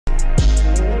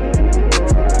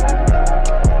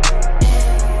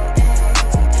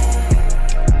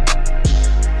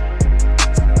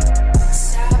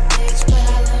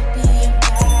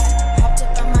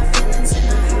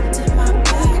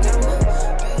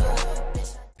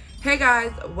Hey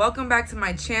guys, welcome back to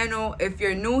my channel. If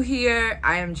you're new here,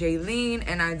 I am Jayleen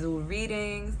and I do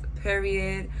readings,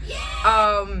 period.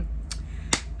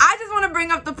 I just want to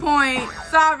bring up the point.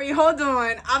 Sorry, hold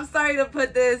on. I'm sorry to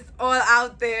put this all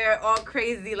out there, all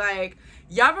crazy. Like,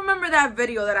 y'all remember that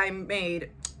video that I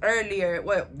made earlier,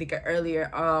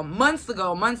 months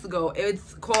ago.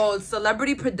 It's called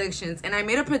Celebrity Predictions, and I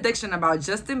made a prediction about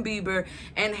Justin Bieber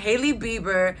and Hailey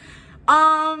Bieber.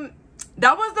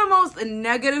 That was the most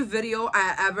negative video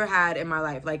I ever had in my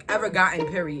life, like ever gotten,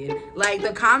 period. Like,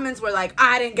 the comments were like,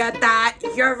 I didn't get that,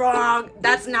 you're wrong,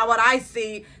 that's not what I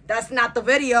see, that's not the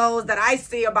videos that I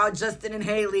see about Justin and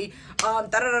Hailey,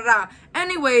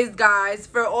 Anyways, guys,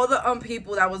 for all the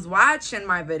people that was watching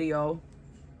my video,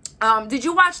 did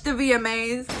you watch the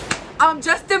VMAs?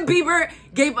 Justin Bieber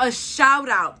gave a shout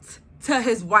out to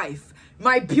his wife,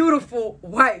 my beautiful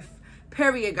wife,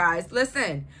 period, guys.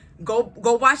 Listen. Go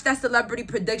watch that Celebrity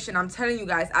Prediction. I'm telling you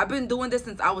guys, I've been doing this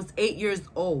since I was 8 years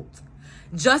old.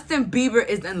 Justin Bieber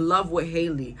is in love with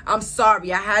Hailey. I'm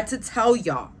sorry. I had to tell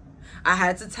y'all.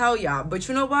 But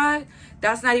you know what?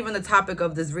 That's not even the topic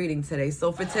of this reading today.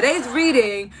 So for today's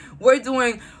reading, we're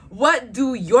doing what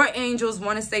do your angels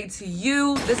want to say to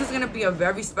you. This is going to be a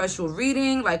very special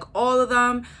reading, like all of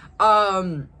them.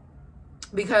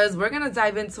 Because we're going to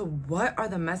dive into what are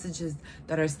the messages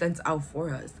that are sent out for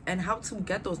us and how to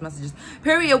get those messages.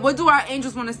 Period. What do our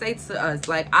angels want to say to us?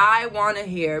 Like, I want to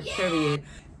hear, period.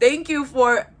 Thank you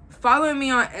for following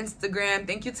me on Instagram.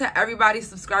 Thank you to everybody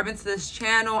subscribing to this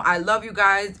channel. I love you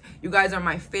guys. You guys are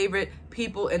my favorite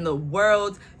people in the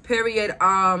world, period.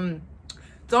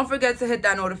 Don't forget to hit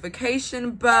that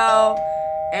notification bell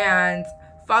and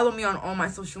follow me on all my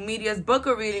social medias. Book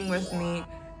a reading with me.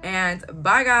 And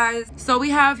bye, guys. So we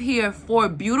have here 4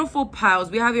 beautiful piles.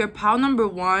 We have here pile number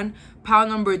 1, pile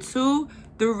number 2,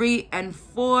 3, and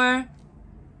 4.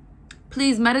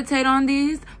 Please meditate on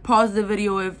these. Pause the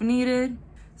video if needed.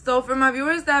 So for my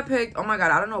viewers that picked, oh my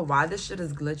god, I don't know why this shit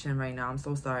is glitching right now. I'm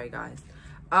so sorry, guys.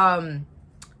 So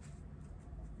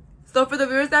for the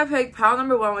viewers that picked pile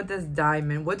number 1 with this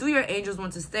diamond, what do your angels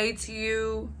want to say to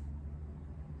you?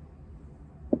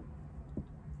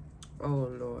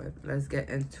 Oh Lord, let's get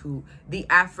into the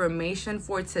affirmation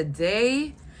for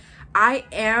today. I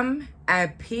am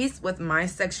at peace with my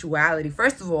sexuality.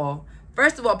 First of all,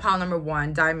 pile number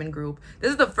 1, diamond group. This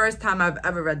is the first time I've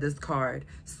ever read this card.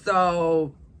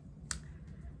 So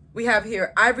we have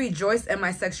here, I rejoice in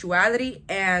my sexuality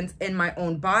and in my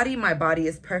own body. My body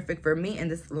is perfect for me in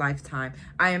this lifetime.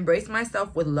 I embrace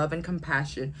myself with love and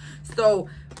compassion. So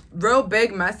real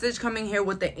big message coming here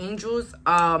with the angels.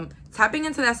 Tapping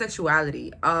into that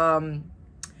sexuality. I'm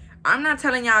not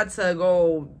telling y'all to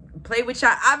go play with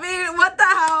y'all. I mean, what the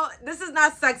hell? This is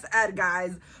not sex ed,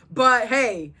 guys. But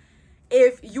hey,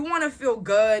 if you want to feel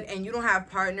good and you don't have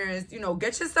partners, you know,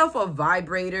 get yourself a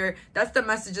vibrator. That's the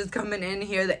messages coming in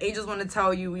here. The angels want to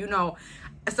tell you, you know,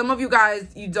 some of you guys,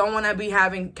 you don't want to be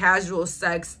having casual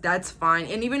sex. That's fine.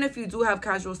 And even if you do have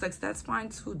casual sex, that's fine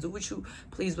too. Do what you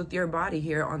please with your body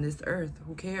here on this earth.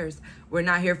 Who cares? We're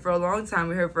not here for a long time.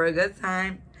 We're here for a good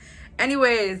time.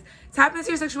 Anyways, tap into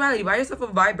your sexuality. Buy yourself a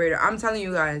vibrator. I'm telling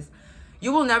you guys,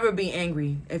 you will never be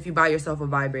angry if you buy yourself a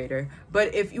vibrator.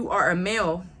 But if you are a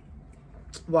male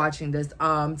watching this,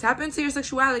 tap into your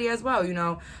sexuality as well, you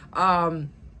know.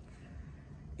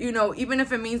 You know, even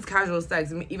if it means casual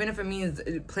sex, even if it means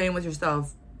playing with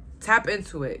yourself, tap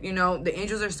into it. You know, the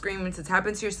angels are screaming to tap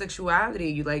into your sexuality.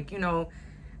 You like, you know,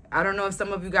 I don't know if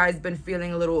some of you guys been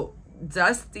feeling a little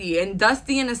dusty in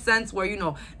a sense where, you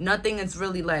know, nothing is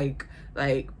really like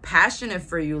passionate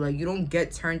for you. Like, you don't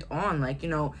get turned on. Like, you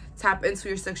know, tap into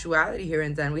your sexuality here.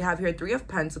 And then we have here 3 of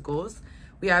Pentacles.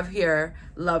 We have here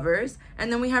Lovers,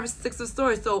 and then we have 6 of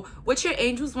Swords. So what your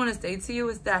angels want to say to you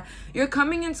is that you're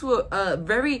coming into a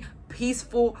very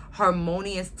peaceful,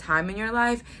 harmonious time in your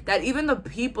life, that even the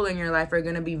people in your life are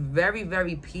going to be very,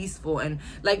 very peaceful, and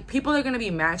like people are going to be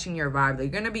matching your vibe. They're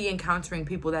going to be encountering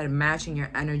people that are matching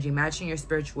your energy, matching your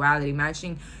spirituality,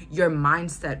 matching your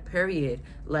mindset, period.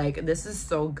 Like, this is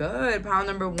so good. Pile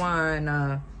number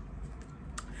 1,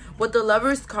 with the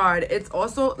Lovers card, it's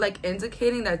also like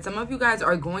indicating that some of you guys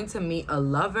are going to meet a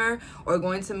lover or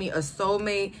going to meet a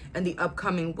soulmate in the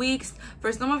upcoming weeks.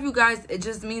 For some of you guys, it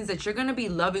just means that you're going to be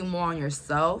loving more on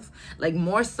yourself. Like,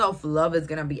 more self-love is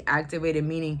going to be activated,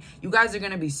 meaning you guys are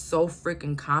going to be so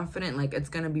freaking confident. Like, it's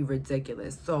going to be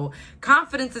ridiculous. So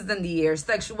confidence is in the air.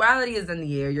 Sexuality is in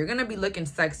the air. You're going to be looking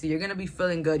sexy. You're going to be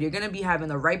feeling good. You're going to be having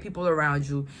the right people around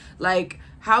you. Like,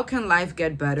 how can life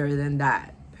get better than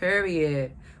that?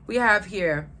 Period. We have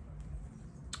here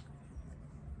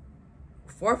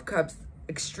 4 of Cups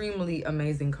extremely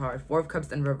amazing card. Four of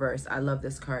Cups in reverse. I love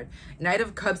this card. Knight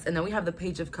of Cups, and then we have the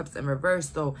Page of Cups in reverse.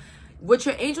 So what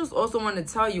your angels also want to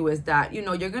tell you is that, you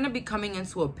know, you're going to be coming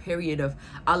into a period of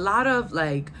a lot of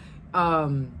like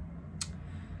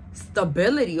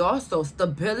stability, also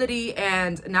stability,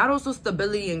 and not also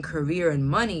stability in career and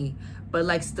money, but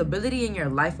like stability in your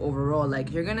life overall.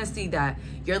 Like you're gonna see that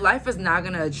your life is not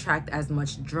gonna attract as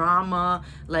much drama.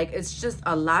 Like it's just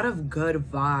a lot of good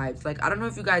vibes. Like I don't know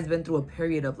if you guys been through a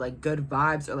period of like good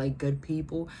vibes or like good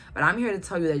people, but I'm here to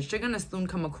tell you that you're gonna soon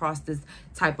come across this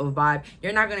type of vibe.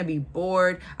 You're not gonna be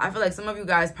bored. I feel like some of you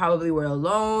guys probably were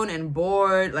alone and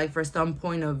bored like for some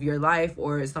point of your life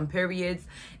or some periods.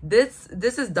 This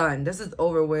is done. This is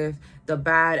over with. The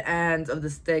bad ends of the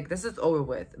stick, this is over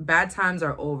with. Bad times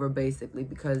are over, basically,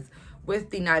 because with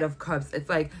the Knight of Cups, it's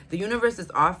like the universe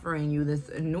is offering you this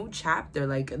new chapter,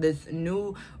 like this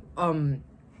new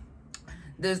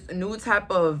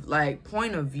type of like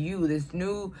point of view. This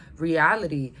new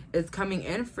reality is coming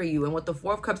in for you. And with the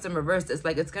Four of Cups in reverse, it's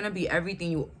like it's gonna be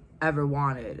everything you ever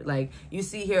wanted. Like you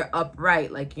see here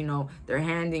upright, like, you know, they're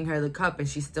handing her the cup and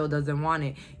she still doesn't want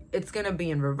it. It's gonna be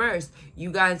in reverse.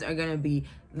 You guys are gonna be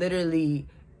literally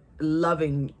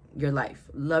loving your life,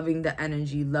 loving the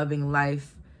energy, loving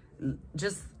life.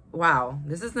 Just wow,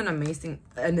 this is an amazing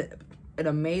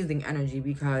energy,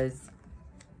 because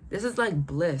this is like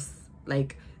bliss,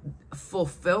 like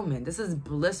fulfillment. This is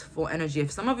blissful energy.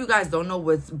 If some of you guys don't know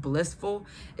what's blissful,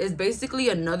 is basically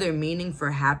another meaning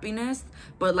for happiness,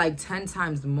 but like 10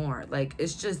 times more. Like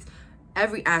it's just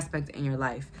every aspect in your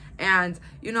life. And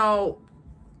you know,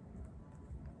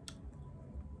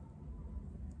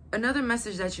 another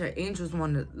message that your angels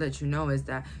want to let you know is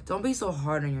that don't be so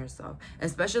hard on yourself,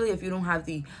 especially if you don't have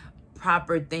the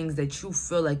proper things that you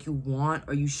feel like you want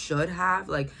or you should have.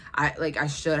 Like I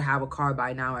should have a car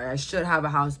by now, or I should have a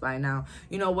house by now.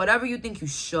 You know, whatever you think you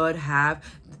should have,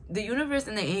 the universe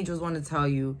and the angels want to tell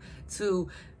you to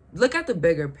look at the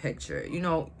bigger picture. You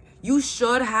know, you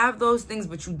should have those things,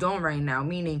 but you don't right now.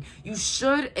 Meaning you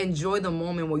should enjoy the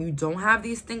moment where you don't have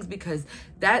these things, because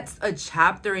that's a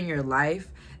chapter in your life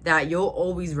that you'll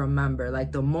always remember.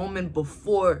 Like the moment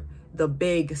before the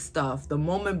big stuff, the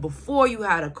moment before you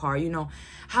had a car. You know,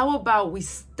 how about we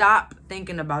stop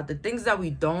thinking about the things that we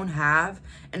don't have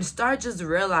and start just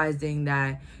realizing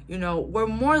that, you know, we're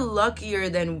more luckier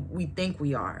than we think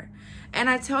we are. And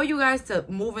I tell you guys to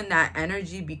move in that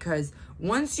energy, because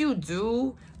once you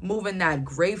do move in that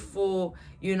grateful,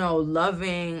 you know,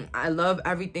 loving, I love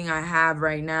everything I have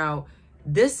right now,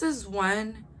 this is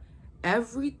when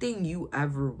everything you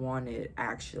ever wanted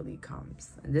actually comes.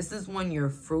 And this is when your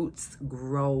fruits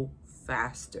grow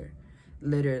faster.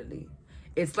 Literally,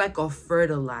 it's like a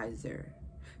fertilizer.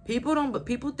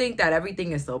 People think that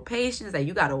everything is so patient, that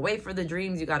you gotta wait for the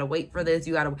dreams, you gotta wait for this,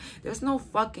 there's no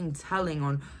fucking telling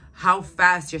on how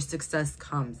fast your success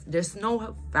comes. There's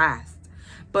no fast.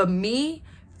 But me,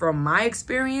 from my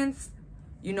experience,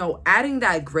 you know, adding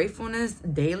that gratefulness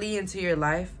daily into your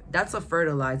life, that's a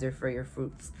fertilizer for your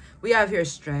fruits. We have here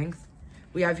strength.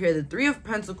 We have here the Three of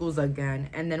Pentacles again.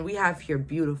 And then we have here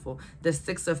beautiful, the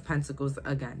Six of Pentacles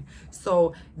again.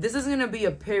 So this is going to be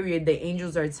a period the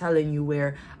angels are telling you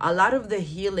where a lot of the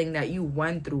healing that you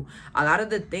went through, a lot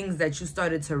of the things that you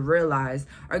started to realize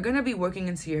are going to be working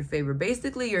into your favor.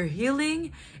 Basically, your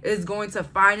healing is going to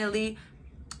finally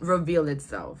reveal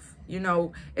itself. You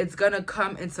know, it's going to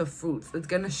come into fruits. It's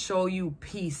going to show you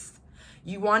peace.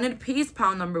 You wanted peace,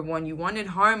 pile number one. You wanted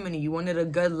harmony. You wanted a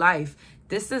good life.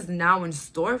 This is now in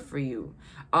store for you.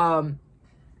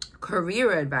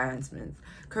 Career advancements.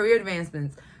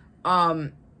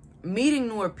 Meeting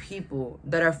newer people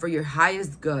that are for your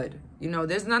highest good. You know,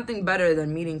 there's nothing better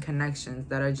than meeting connections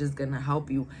that are just going to help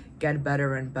you get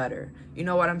better and better. You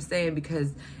know what I'm saying?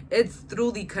 Because it's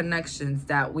through the connections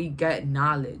that we get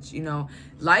knowledge. You know,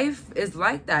 life is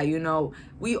like that. You know,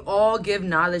 we all give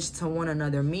knowledge to one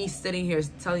another. Me sitting here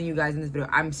telling you guys in this video,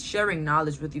 I'm sharing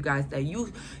knowledge with you guys that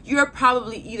you're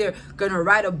probably either going to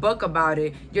write a book about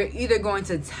it. You're either going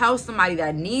to tell somebody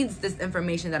that needs this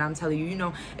information that I'm telling you. You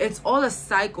know, it's all a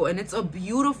cycle, and it's a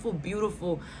beautiful,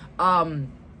 beautiful,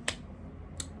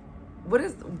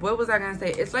 what was I gonna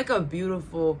say? It's like a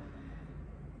beautiful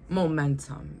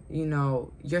momentum. You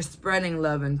know, you're spreading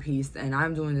love and peace, and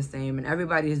I'm doing the same, and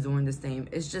everybody is doing the same.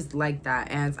 It's just like that.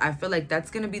 And I feel like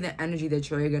that's gonna be the energy that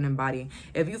you're gonna embody.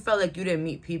 If you felt like you didn't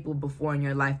meet people before in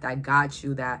your life that got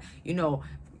you, that, you know,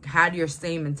 had your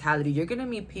same mentality, you're gonna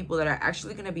meet people that are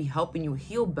actually gonna be helping you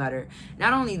heal better.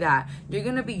 Not only that, you're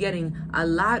gonna be getting a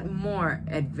lot more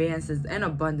advances and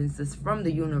abundances from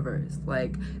the universe.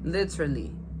 Like,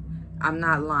 literally, I'm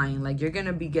not lying. Like, you're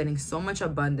gonna be getting so much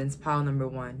abundance, pile number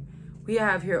one. We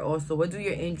have here also, what do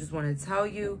your angels want to tell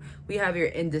you? We have your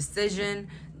indecision,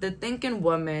 the thinking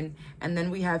woman, and then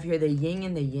we have here the yin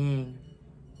and the yang.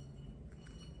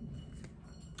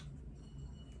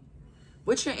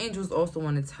 What your angels also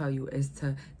want to tell you is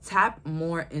to tap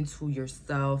more into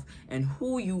yourself and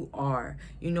who you are.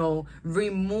 You know,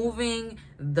 removing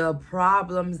the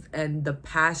problems and the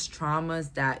past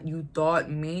traumas that you thought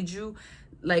made you.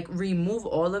 Like, remove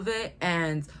all of it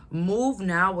and move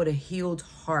now with a healed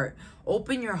heart.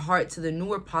 Open your heart to the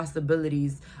newer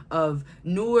possibilities of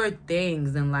newer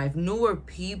things in life, newer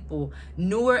people,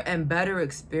 newer and better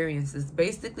experiences.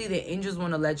 Basically, the angels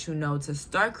want to let you know to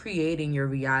start creating your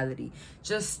reality.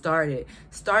 Just start it.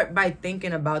 Start by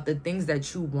thinking about the things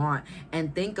that you want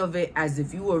and think of it as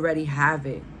if you already have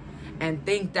it. And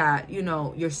think that, you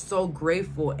know, you're so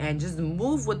grateful, and just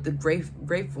move with the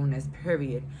gratefulness,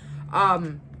 period.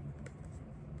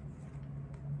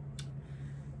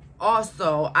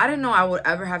 Also, I didn't know I would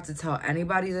ever have to tell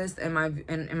anybody this in my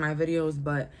videos,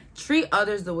 but treat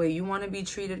others the way you want to be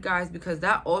treated, guys, because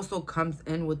that also comes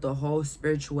in with the whole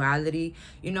spirituality.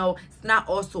 You know, it's not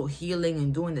also healing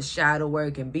and doing the shadow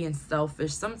work and being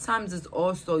selfish. Sometimes it's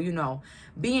also, you know,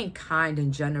 being kind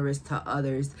and generous to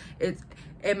others.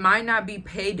 It might not be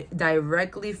paid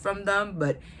directly from them,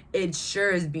 but it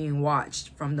sure is being watched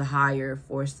from the higher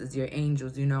forces, your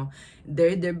angels. You know,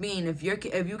 they're being, if you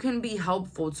can be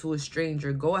helpful to a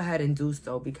stranger, go ahead and do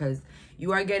so, because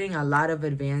you are getting a lot of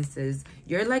advances.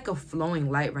 You're like a flowing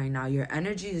light right now. Your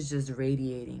energy is just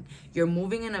radiating. You're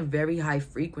moving in a very high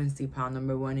frequency, pile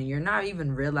number one, and you're not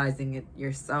even realizing it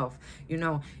yourself. You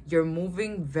know, you're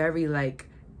moving very like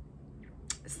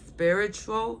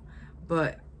spiritual,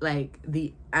 but like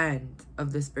the end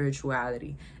of the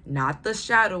spirituality, not the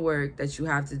shadow work that you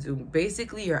have to do.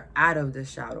 Basically, you're out of the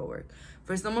shadow work.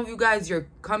 For some of you guys, you're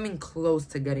coming close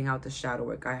to getting out the shadow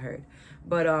work, I heard.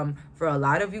 But for a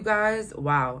lot of you guys,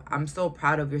 wow, I'm so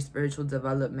proud of your spiritual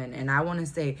development, and I want to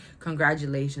say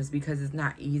congratulations, because it's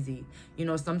not easy. You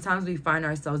know, sometimes we find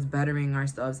ourselves bettering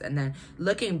ourselves, and then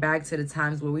looking back to the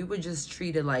times where we were just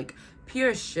treated like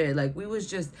pure shit, like we was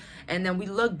just, and then we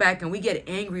look back and we get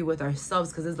angry with ourselves,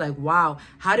 because it's like, wow,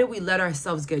 how did we let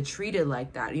ourselves get treated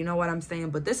like that? You know what I'm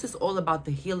saying? But this is all about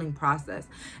the healing process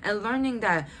and learning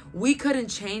that we couldn't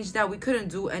change that. We couldn't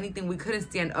do anything. We couldn't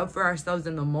stand up for ourselves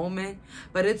in the moment,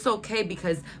 but it's okay,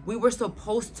 because we were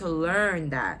supposed to learn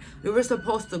that. We were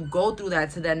supposed to go through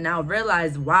that to then now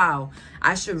realize, wow,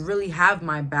 I should really have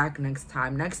my back next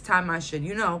time. Next time I should,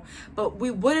 you know, but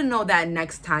we wouldn't know that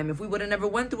next time if we would have never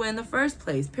went through it in the first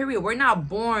place, period. We're not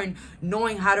born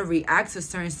knowing how to react to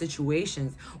certain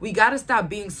situations. We got to stop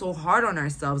being so hard on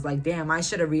ourselves, like, damn, I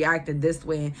should have reacted this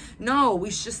way. No, we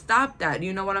should stop that.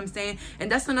 You know what I'm saying?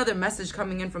 And that's another message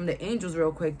coming in from the angels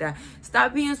real quick, that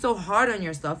stop being so hard on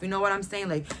yourself. You know what I'm saying?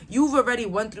 Like, you've already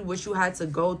went through what you had to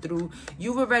go through.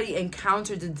 You've already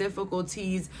encountered the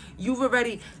difficulties. You've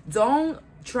already, don't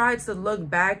try to look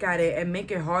back at it and make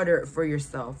it harder for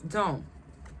yourself. Don't.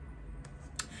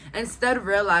 Instead,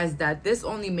 realize that this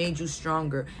only made you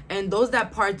stronger, and those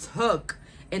that partook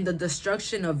in the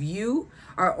destruction of you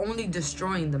are only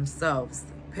destroying themselves.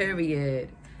 Period.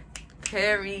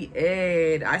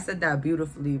 Period. I said that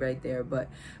beautifully right there. But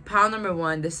pile number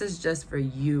one, this is just for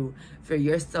you, for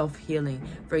your self-healing,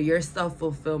 for your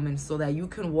self-fulfillment, so that you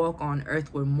can walk on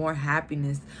earth with more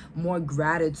happiness, more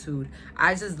gratitude.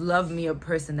 I just love me a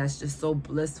person that's just so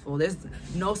blissful. There's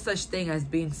no such thing as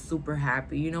being super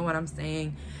happy. You know what I'm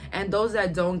saying? And those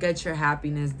that don't get your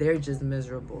happiness, they're just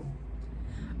miserable.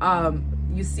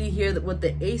 You see here that with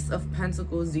the Ace of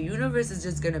Pentacles, the universe is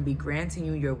just going to be granting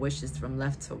you your wishes from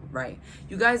left to right.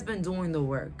 You guys been doing the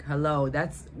work. Hello,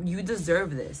 that's, you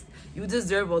deserve this. You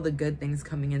deserve all the good things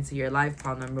coming into your life,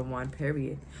 pile number one,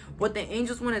 period. What the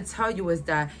angels want to tell you is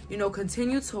that, you know,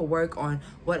 continue to work on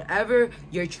whatever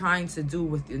you're trying to do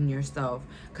within yourself.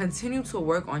 Continue to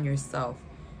work on yourself.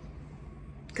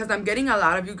 Because I'm getting a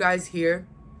lot of you guys here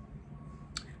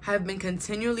have been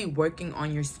continually working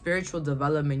on your spiritual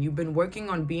development. You've been working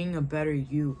on being a better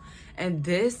you. And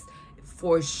this,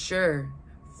 for sure,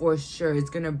 is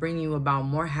going to bring you about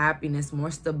more happiness,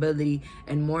 more stability,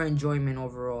 and more enjoyment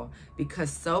overall.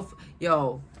 Because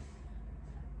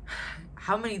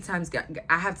how many times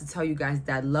I have to tell you guys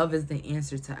that love is the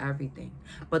answer to everything.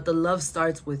 But the love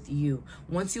starts with you.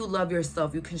 Once you love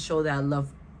yourself, you can show that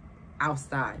love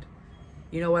outside.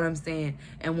 You know what I'm saying?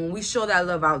 And when we show that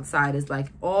love outside, it's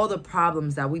like all the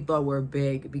problems that we thought were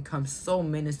big become so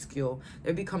minuscule.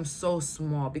 They become so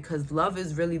small, because love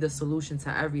is really the solution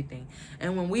to everything.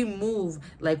 And when we move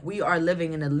like we are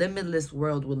living in a limitless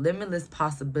world with limitless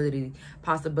possibilities,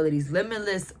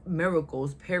 limitless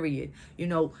miracles, period. You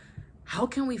know, How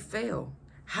can we fail?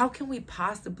 How can we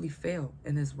possibly fail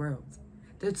in this world?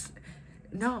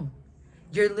 No.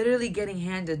 You're literally getting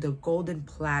handed the golden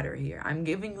platter here. I'm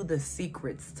giving you the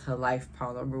secrets to life,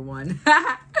 pile number 1.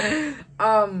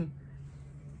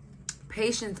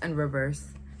 Patience in reverse.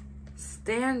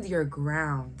 Stand your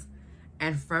ground.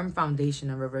 And firm foundation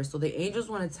in reverse. So the angels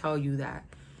want to tell you that.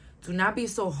 Do not be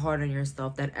so hard on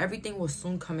yourself, that everything will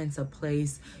soon come into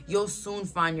place. You'll soon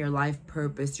find your life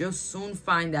purpose. You'll soon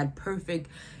find that perfect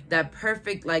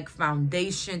like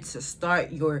foundation to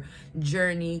start your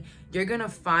journey. You're gonna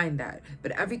find that.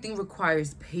 But everything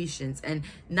requires patience, and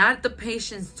not the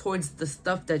patience towards the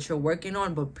stuff that you're working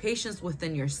on, but patience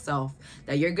within yourself,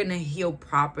 that you're gonna heal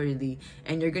properly,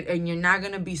 and you're not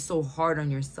gonna be so hard on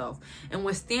yourself. And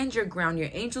withstand your ground. Your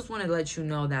angels want to let you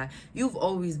know that you've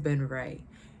always been right.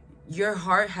 Your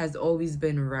heart has always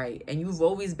been right, and you've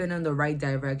always been in the right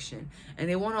direction. And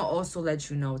they want to also let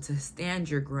you know to stand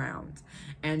your ground,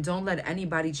 and don't let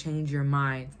anybody change your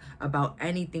mind about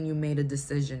anything you made a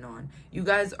decision on. You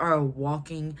guys are a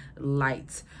walking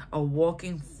light, a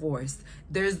walking force.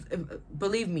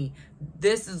 Believe me,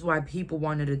 this is why people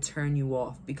wanted to turn you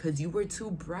off, because you were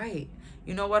too bright.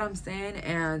 You know what I'm saying?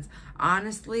 And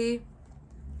honestly,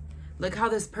 look how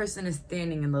this person is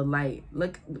standing in the light.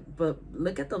 Look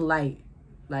at the light,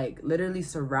 like literally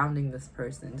surrounding this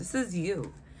person. This is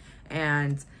you.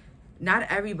 And not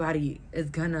everybody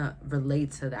is gonna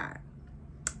relate to that.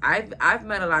 I've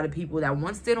met a lot of people that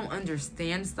once they don't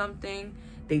understand something,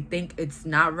 they think it's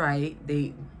not right.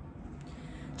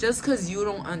 Just because you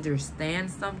don't understand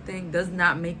something does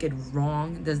not make it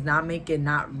wrong, does not make it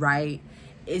not right.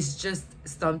 It's just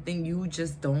something you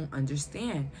just don't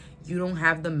understand. You don't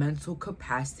have the mental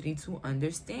capacity to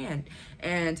understand.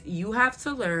 And you have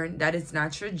to learn that it's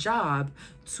not your job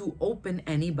to open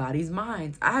anybody's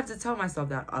minds. I have to tell myself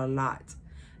that a lot.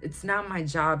 It's not my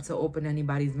job to open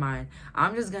anybody's mind.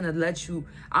 I'm just going to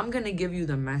I'm going to give you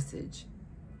the message.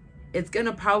 It's going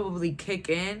to probably kick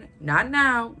in, not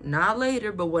now, not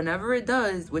later, but whenever it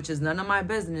does, which is none of my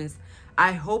business,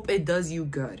 I hope it does you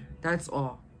good. That's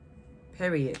all.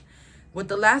 Period. With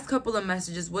the last couple of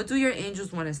messages, what do your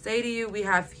angels want to say to you? We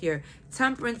have here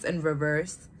Temperance in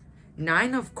reverse,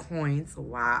 9 of coins,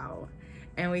 wow.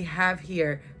 And we have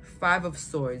here 5 of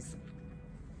swords.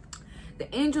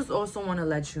 The angels also want to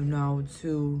let you know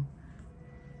to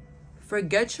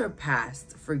forget your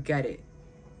past, forget it.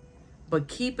 But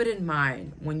keep it in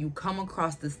mind when you come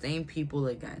across the same people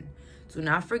again. Do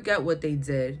not forget what they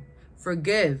did.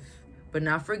 Forgive, but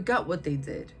not forget what they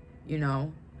did, you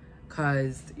know?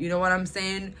 Because, you know what I'm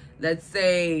saying? Let's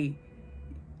say,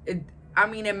 it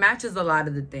matches a lot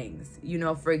of the things. You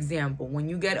know, for example, when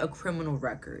you get a criminal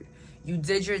record, you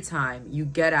did your time, you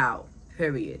get out,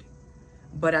 period.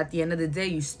 But at the end of the day,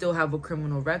 you still have a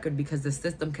criminal record because the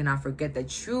system cannot forget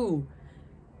that you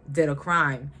did a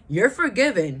crime. You're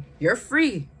forgiven, you're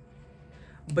free,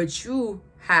 but you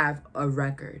have a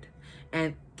record.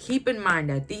 And keep in mind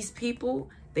that these people,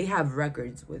 they have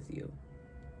records with you.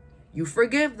 You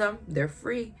forgive them, they're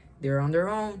free, they're on their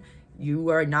own. You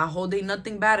are not holding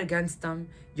nothing bad against them.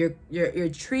 You're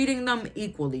treating them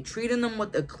equally, treating them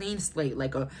with a clean slate,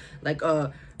 like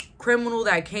a criminal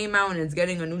that came out and is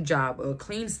getting a new job. A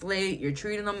clean slate, you're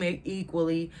treating them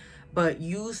equally, but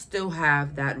you still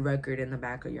have that record in the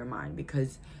back of your mind,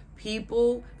 because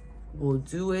people will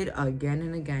do it again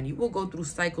and again. You will go through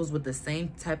cycles with the same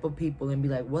type of people and be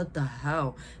like, what the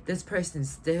hell? This person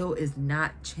still is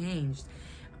not changed,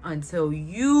 until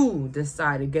you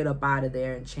decide to get up out of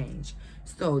there and change.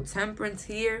 So Temperance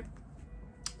here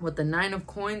with the 9 of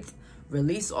coins.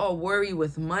 Release all worry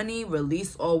with money.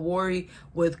 Release all worry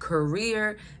with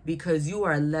career, because you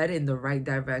are led in the right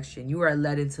direction. You are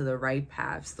led into the right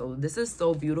path. So this is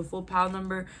so beautiful, pile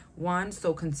number 1.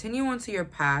 So continue onto your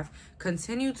path.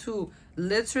 Continue to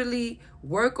literally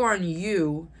work on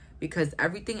you, because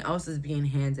everything else is being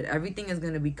handed. Everything is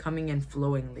going to be coming in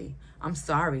flowingly. I'm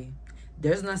sorry.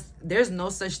 There's no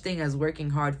such thing as working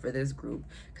hard for this group,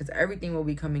 because everything will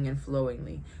be coming in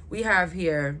flowingly. We have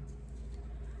here,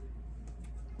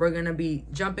 we're going to be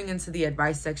jumping into the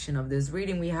advice section of this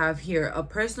reading. We have here, a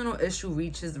personal issue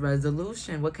reaches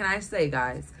resolution. What can I say,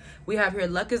 guys? We have here,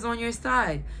 luck is on your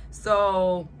side.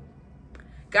 So,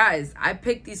 guys, I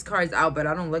picked these cards out, but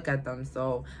I don't look at them.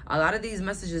 So, a lot of these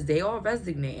messages, they all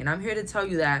resonate. And I'm here to tell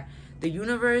you that the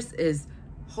universe is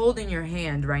holding your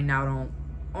hand right now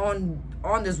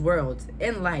on this world,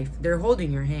 in life. They're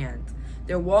holding your hand.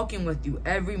 They're walking with you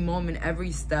every moment,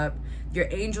 every step. Your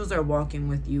angels are walking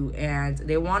with you, and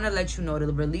they want to let you know to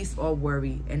release all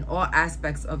worry in all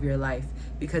aspects of your life,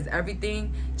 because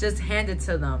everything, just hand it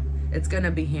to them. It's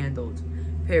gonna be handled,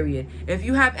 period. If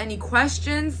you have any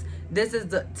questions, this is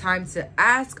the time to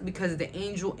ask, because the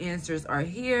angel answers are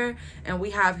here. And we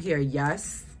have here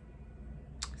yes.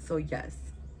 So yes.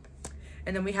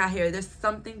 And then we have here, there's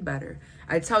something better.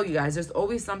 I tell you guys, there's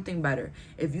always something better.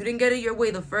 If you didn't get it your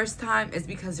way the first time, it's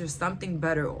because there's something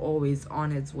better always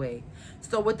on its way.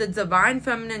 So with the Divine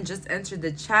Feminine just entered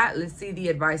the chat, let's see the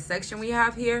advice section we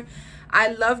have here. I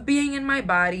love being in my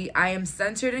body. I am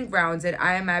centered and grounded.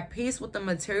 I am at peace with the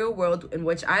material world in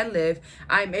which I live.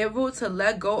 I am able to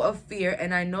let go of fear,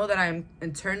 and I know that I am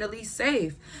eternally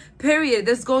safe. Period.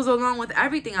 This goes along with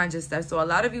everything I just said. So a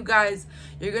lot of you guys,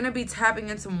 you're going to be tapping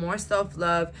into more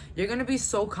self-love. You're going to be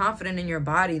so confident in your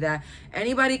body that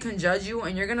anybody can judge you,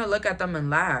 and you're going to look at them and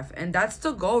laugh. And that's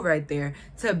the goal right there.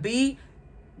 To be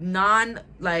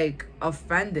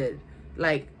offended.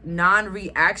 Like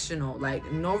non-reactional, like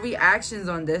no reactions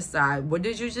on this side. What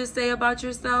did you just say about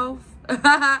yourself?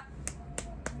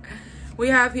 We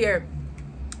have here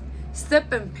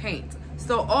sip and paint.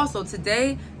 So also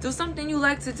today, do something you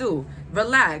like to do.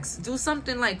 Relax. Do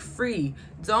something like free.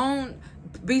 Don't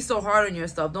be so hard on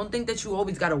yourself. Don't think that you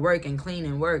always got to work and clean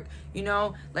and work. You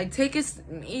know, like take it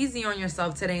easy on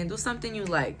yourself today and do something you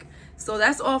like. So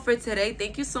that's all for today.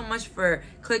 Thank you so much for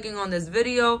clicking on this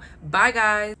video. Bye,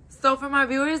 guys. So for my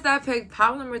viewers that picked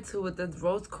pile number 2 with the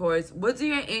rose quartz, what do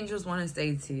your angels want to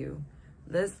say to you?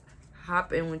 Let's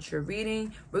hop in with your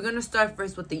reading. We're going to start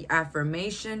first with the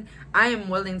affirmation. I am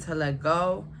willing to let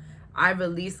go. I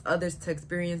release others to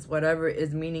experience whatever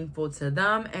is meaningful to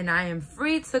them. And I am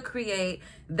free to create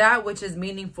that which is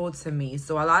meaningful to me.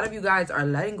 So a lot of you guys are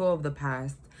letting go of the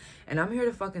past. And I'm here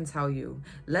to fucking tell you,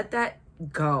 let that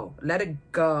go. Let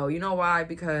it go. You know why?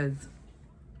 Because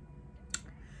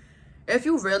if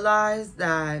you realize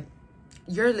that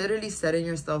you're literally setting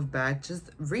yourself back,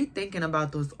 just rethinking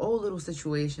about those old little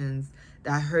situations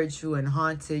that hurt you and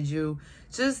haunted you,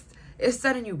 just, it's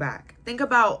setting you back. Think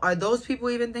about, are those people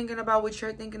even thinking about what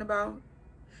you're thinking about?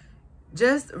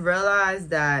 Just realize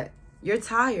that you're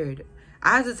tired.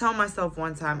 I had to tell myself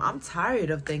one time, I'm tired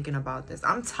of thinking about this.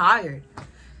 I'm tired.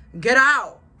 Get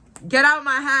out. Get out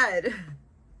my head.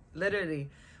 Literally.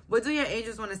 What do your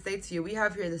angels want to say to you? We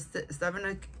have here the 7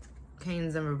 of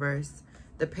Canes in reverse,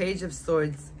 the Page of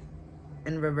Swords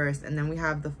in reverse, and then we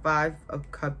have the 5 of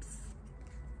Cups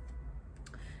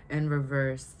in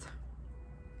reverse.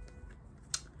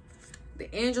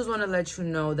 The angels want to let you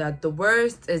know that the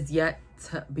worst is yet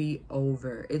to be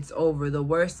over. It's over. The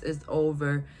worst is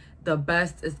over. The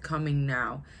best is coming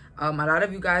now. A lot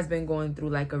of you guys been going through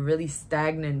like a really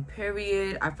stagnant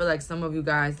period. I feel like some of you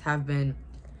guys have been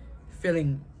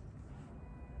feeling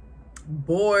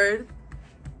bored.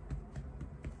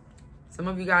 Some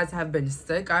of you guys have been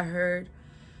sick, I heard.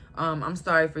 I'm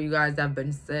sorry for you guys that have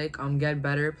been sick. Get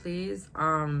better, please.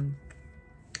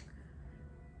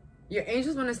 Your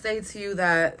angels want to say to you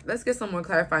that, let's get some more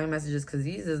clarifying messages, because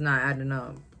these is not adding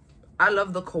up. I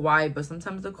love the kawaii, but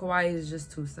sometimes the kawaii is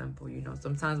just too simple, you know.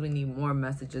 Sometimes we need more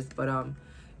messages, but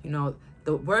you know,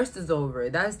 the worst is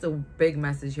over. That's the big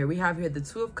message here. We have here the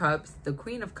 2 of Cups, the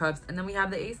Queen of Cups, and then we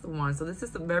have the Ace of Wands. So this is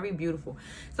very beautiful.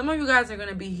 Some of you guys are going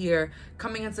to be here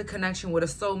coming into connection with a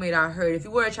soulmate, I heard. If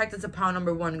you were attracted to pile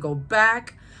number 1, go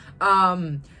back.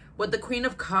 With the Queen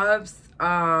of Cups,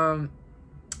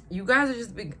 you guys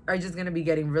are just going to be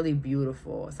getting really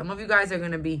beautiful. Some of you guys are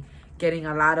going to be getting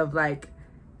a lot of, like,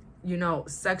 you know,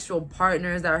 sexual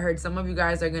partners that I heard. Some of you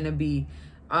guys are going to be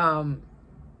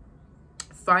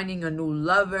finding a new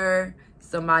lover,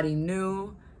 somebody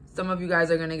new. Some of you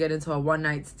guys are going to get into a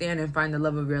one-night stand and find the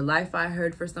love of your life, I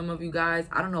heard, for some of you guys.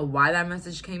 I don't know why that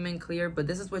message came in clear, but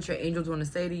this is what your angels want to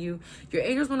say to you. Your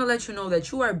angels want to let you know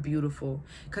that you are beautiful.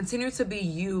 Continue to be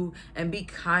you and be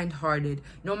kind-hearted.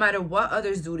 No matter what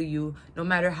others do to you, no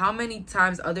matter how many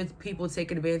times other people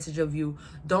take advantage of you,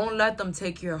 don't let them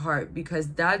take your heart, because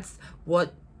that's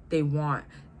what they want.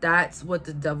 That's what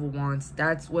the devil wants.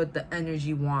 That's what the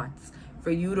energy wants. For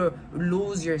you to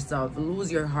lose yourself,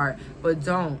 lose your heart. But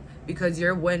don't, because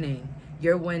you're winning.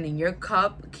 You're winning. Your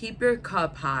cup, keep your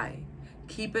cup high.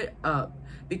 Keep it up.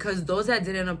 Because those that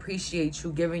didn't appreciate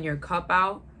you giving your cup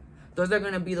out, those are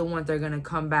going to be the ones that are going to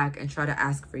come back and try to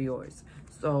ask for yours.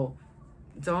 So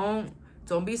don't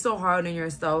be so hard on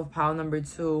yourself, pile number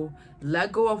 2.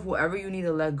 Let go of whoever you need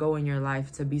to let go in your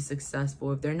life to be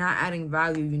successful. If they're not adding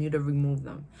value, you need to remove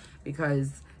them,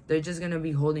 because they're just going to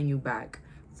be holding you back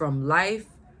from life.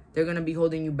 They're going to be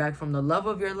holding you back from the love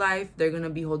of your life. They're going to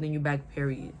be holding you back,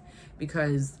 period.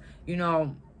 Because, you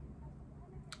know,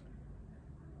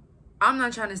 I'm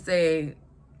not trying to say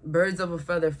birds of a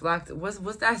feather flock. What's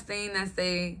that saying that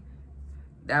say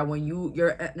that when your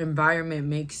environment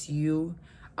makes you?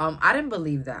 I didn't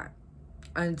believe that.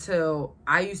 until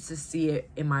I used to see it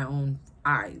in my own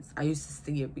eyes. I used to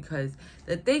see it because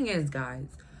the thing is, guys,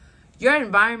 your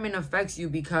environment affects you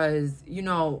because, you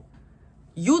know,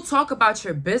 you talk about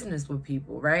your business with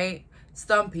people, right?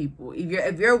 Some people,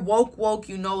 if you're woke,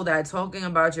 you know that talking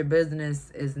about your business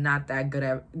is not that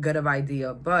good of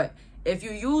idea. But if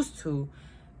you used to,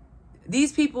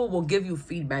 these people will give you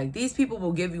feedback. These people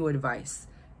will give you advice.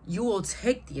 You will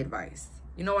take the advice.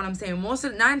 You know what I'm saying?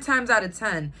 9 times out of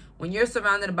 10, when you're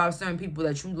surrounded about certain people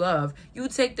that you love, you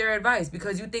take their advice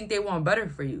because you think they want better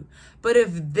for you. But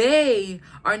if they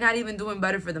are not even doing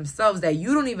better for themselves, that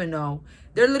you don't even know,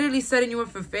 they're literally setting you up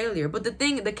for failure. But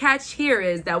the catch here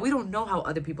is that we don't know how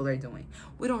other people are doing.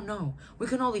 We don't know. We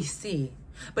can only see.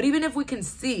 But even if we can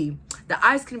see, the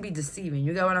eyes can be deceiving.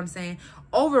 You get what I'm saying?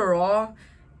 Overall,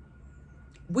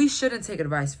 we shouldn't take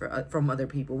advice from other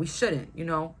people. We shouldn't, you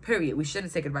know, period. We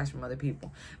shouldn't take advice from other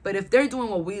people. But if they're doing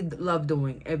what we love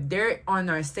doing, if they're on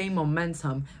our same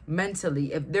momentum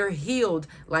mentally, if they're healed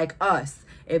like us,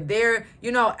 if they're,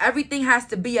 you know, everything has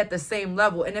to be at the same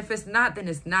level. And if it's not, then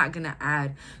it's not going to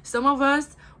add. Some of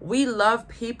us, we love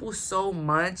people so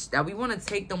much that we want to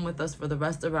take them with us for the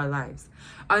rest of our lives.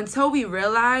 Until we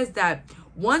realize that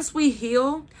once we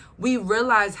heal, we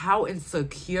realize how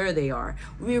insecure they are.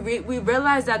 We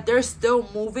realize that they're still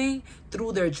moving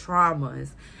through their traumas.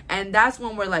 And that's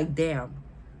when we're like, damn,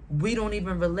 we don't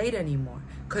even relate anymore.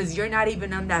 Because you're not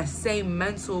even on that same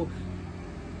mental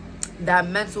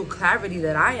clarity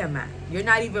that I am at. You're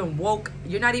not even woke.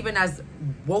 You're not even as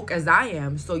woke as I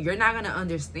am. So you're not going to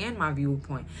understand my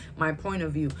viewpoint, my point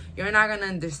of view. You're not going to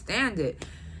understand it.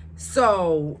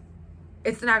 So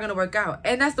it's not going to work out.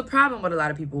 And that's the problem with a lot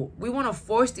of people. We want to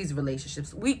force these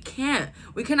relationships. We can't.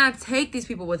 We cannot take these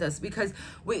people with us because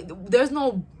there's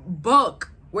no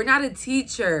book. We're not a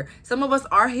teacher. Some of us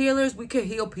are healers. We could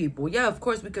heal people. Yeah, of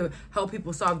course, we could help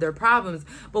people solve their problems.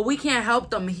 But we can't help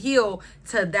them heal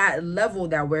to that level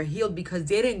that we're healed because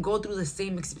they didn't go through the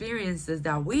same experiences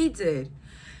that we did.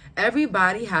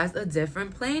 Everybody has a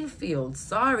different playing field.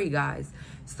 Sorry, guys.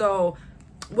 So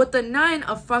with the 9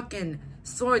 of fucking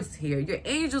Swords here, your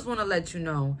angels want to let you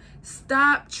know,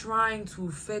 stop trying to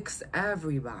fix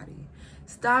everybody.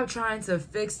 Stop trying to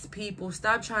fix people.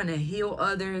 Stop trying to heal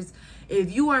others.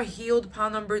 If you are healed,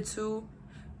 pile number 2,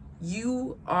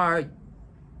 you are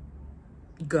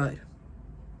good.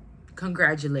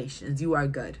 Congratulations, you are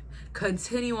good.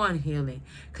 Continue on healing.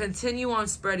 Continue on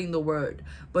spreading the word.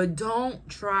 But don't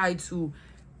try to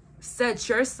set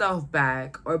yourself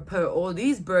back or put all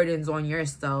these burdens on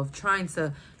yourself trying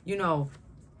to, you know,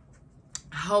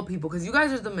 help people. Because you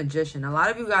guys are the magician. A lot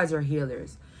of you guys are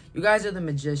healers. You guys are the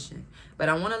magician. But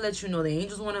I want to let you know, the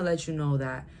angels want to let you know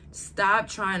that stop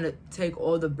trying to take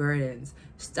all the burdens.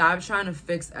 Stop trying to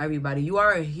fix everybody. You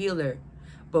are a healer.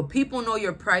 But people know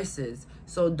your prices.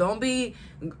 So don't be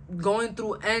going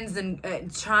through ends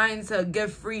and trying to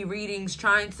give free readings,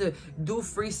 trying to do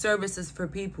free services for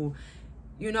people.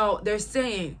 You know, they're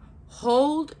saying,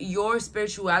 hold your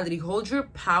spirituality, hold your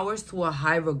powers to a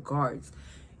high regards.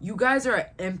 You guys are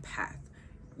an empath.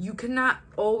 You cannot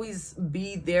always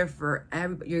be there for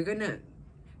everybody.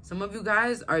 Some of you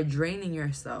guys are draining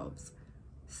yourselves.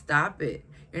 Stop it.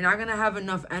 You're not going to have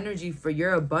enough energy for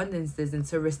your abundances and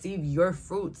to receive your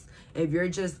fruits if you're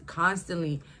just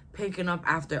constantly picking up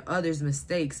after others'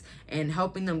 mistakes and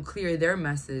helping them clear their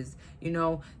messes. You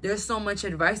know, there's so much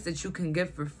advice that you can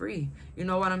get for free. You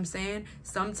know what I'm saying?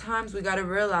 Sometimes we got to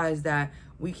realize that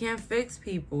we can't fix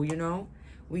people, you know?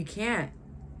 We can't.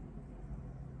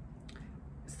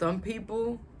 Some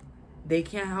people, they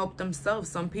can't help themselves.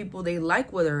 Some people, they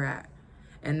like where they're at.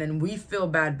 And then we feel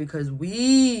bad because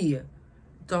we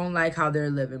don't like how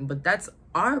they're living. But that's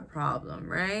our problem,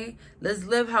 right? Let's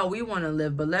live how we want to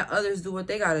live, but let others do what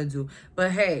they got to do.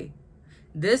 But hey,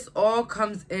 this all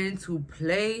comes into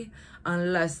play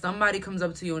unless somebody comes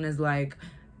up to you and is like,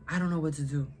 I don't know what to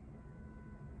do.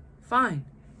 Fine.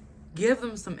 Give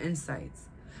them some insights.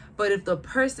 But if the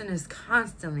person is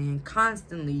constantly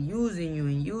using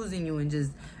you and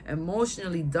just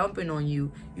emotionally dumping on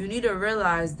you, you need to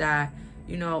realize that,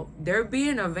 you know, they're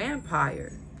being a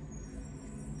vampire.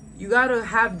 You got to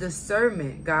have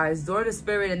discernment, guys. Door to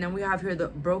spirit. And then we have here the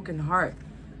broken heart.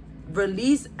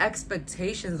 Release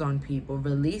expectations on people.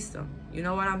 Release them. You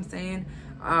know what I'm saying?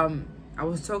 I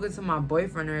was talking to my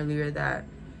boyfriend earlier that,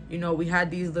 you know, we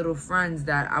had these little friends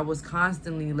that I was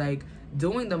constantly like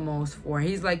doing the most for.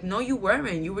 He's like, no, you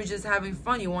weren't. You were just having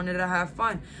fun. You wanted to have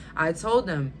fun. I told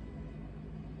him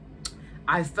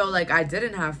I felt like I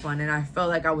didn't have fun and I felt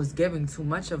like I was giving too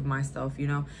much of myself, you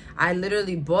know. I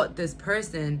literally bought this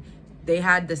person. they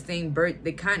had the same birth.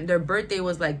 Their birthday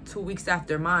was like 2 weeks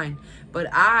after mine. But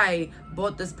I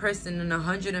bought this person an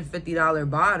 $150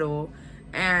 bottle,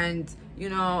 and you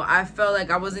know, I felt like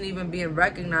I wasn't even being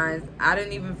recognized. I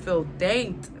didn't even feel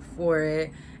thanked for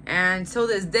it. And till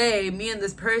this day, me and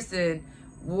this person,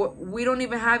 we don't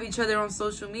even have each other on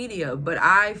social media, but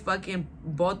I fucking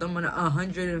bought them a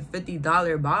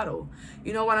 $150 bottle.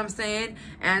 You know what I'm saying?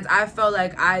 And I felt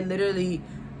like I literally,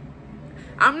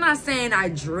 I'm not saying I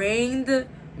drained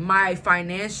my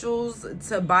financials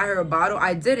to buy her a bottle.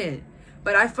 I didn't.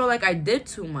 But I felt like I did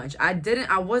too much. I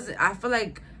feel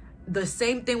like the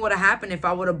same thing would have happened if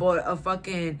I would have bought a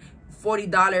fucking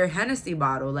 $40 Hennessy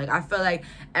bottle. Like, I felt like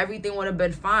everything would have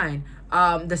been fine.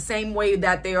 The same way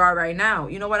that they are right now.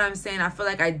 You know what I'm saying? I feel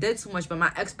like I did too much, but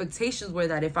my expectations were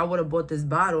that if I would have bought this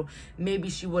bottle, maybe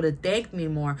she would have thanked me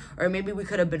more, or maybe we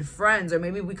could have been friends, or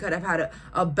maybe we could have had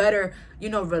a better, you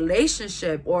know,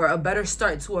 relationship, or a better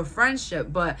start to a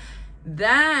friendship. But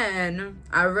then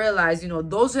I realized, you know,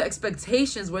 those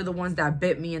expectations were the ones that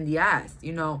bit me in the ass.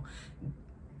 You know,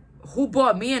 who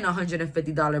bought me an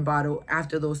 $150 bottle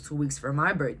after those 2 weeks for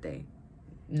my birthday?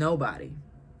 Nobody.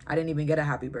 I didn't even get a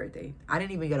happy birthday. I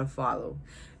didn't even get a follow.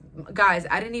 Guys,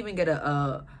 I didn't even get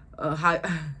I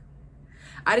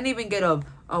didn't even get a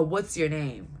what's your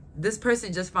name? This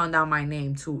person just found out my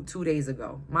name two days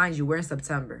ago. Mind you, we're in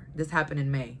September. This happened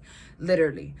in May.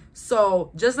 Literally.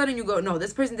 So, just letting you go. No,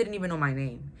 this person didn't even know my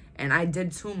name. And I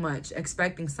did too much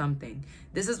expecting something.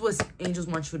 This is what angels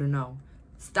want you to know.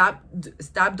 Stop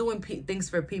doing things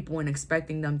for people and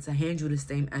expecting them to hand you the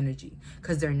same energy,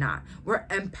 because they're not. We're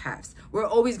empaths. We're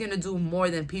always going to do more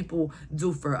than people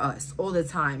do for us all the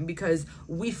time, because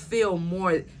we feel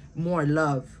more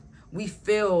love. We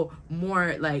feel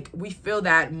more like, we feel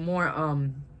that more,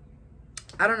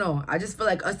 I don't know. I just feel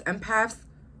like us empaths,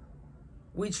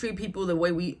 we treat people the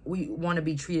way we want to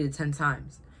be treated 10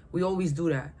 times. We always do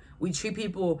that. We treat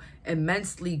people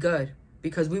immensely good,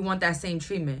 because we want that same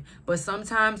treatment. But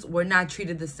sometimes we're not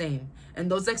treated the same. And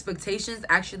those expectations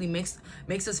actually makes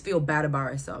us feel bad about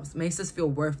ourselves, makes us feel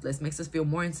worthless, makes us feel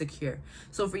more insecure.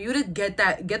 So for you to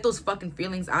get those fucking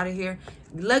feelings out of here,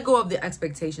 let go of the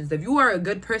expectations. If you are a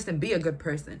good person, be a good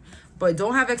person. But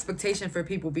don't have expectation for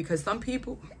people, because some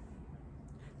people,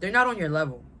 they're not on your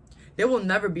level. They will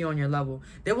never be on your level.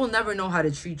 They will never know how to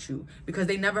treat you, because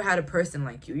they never had a person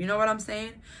like you. You know what I'm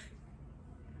saying?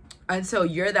 Until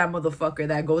you're that motherfucker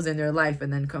that goes in their life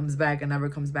and then comes back and never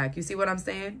comes back. You see what I'm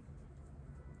saying?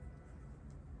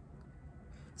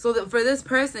 So for this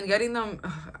person, getting them,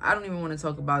 I don't even want to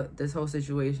talk about this whole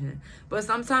situation. But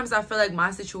sometimes I feel like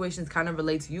my situations kind of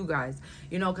relate to you guys.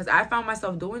 You know, because I found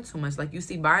myself doing too much. Like, you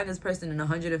see, buying this person an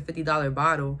 $150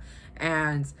 bottle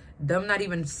and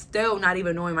them still not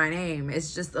even knowing my name.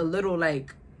 It's just a little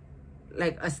like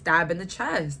a stab in the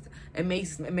chest. It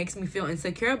makes me feel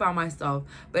insecure about myself.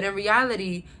 But in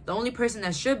reality, the only person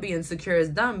that should be insecure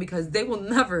is them, because they will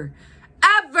never,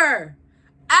 ever,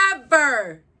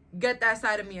 ever get that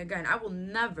side of me again. I will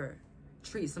never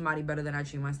treat somebody better than I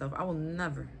treat myself. I will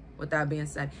never. With that being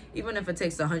said, even if it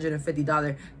takes a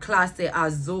 $150 Clase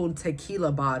Azul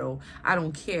tequila bottle, I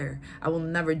don't care. I will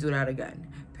never do that again.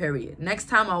 Period. Next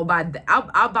time I'll buy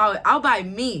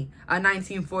me a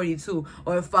 1942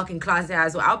 or a fucking Clase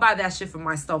Azul. I'll buy that shit for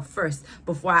myself first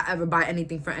before I ever buy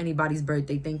anything for anybody's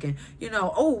birthday, thinking, you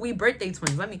know, oh, we birthday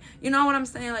twins. You know what I'm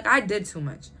saying? Like, I did too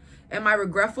much. Am I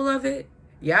regretful of it?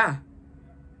 Yeah.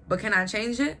 But can I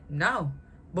change it? No.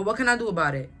 But what can I do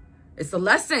about it? It's a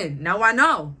lesson. Now I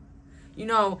know. You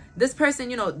know, this person,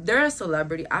 you know, they're a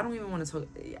celebrity. I don't even want to talk.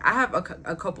 I have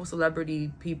a couple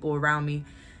celebrity people around me.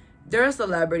 They're a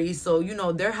celebrity, so, you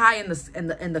know, they're high in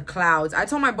the clouds. I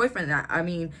told my boyfriend that. I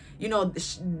mean, you know,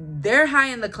 they're high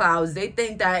in the clouds. They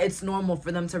think that it's normal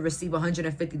for them to receive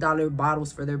 $150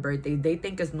 bottles for their birthday. They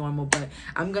think it's normal, but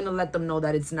I'm gonna let them know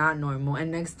that it's not normal.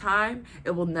 And next time,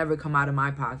 it will never come out of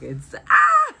my pockets.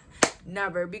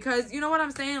 Never. Because, you know what I'm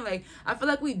saying? Like, I feel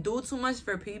like we do too much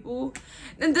for people.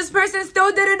 And this person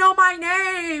still didn't know my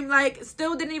name. Like,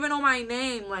 still didn't even know my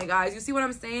name. Like, guys, you see what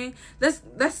I'm saying?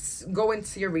 Let's go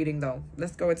into your reading, though.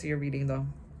 Let's go into your reading, though.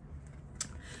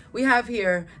 We have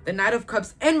here the Knight of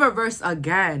Cups in reverse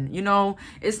again. You know,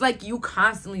 it's like you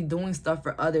constantly doing stuff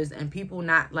for others and people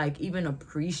not like even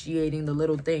appreciating the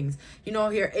little things. You know,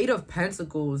 here, 8 of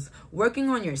Pentacles, working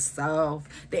on yourself.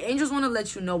 The angels want to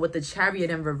let you know with the Chariot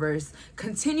in reverse,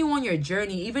 continue on your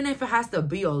journey, even if it has to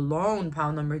be alone,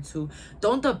 pile number 2.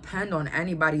 Don't depend on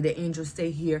anybody. The angels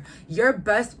say here, your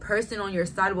best person on your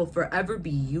side will forever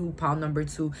be you, pile number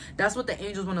 2. That's what the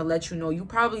angels want to let you know. You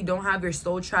probably don't have your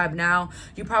soul tribe now.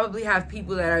 You probably probably have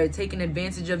people that are taking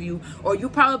advantage of you, or you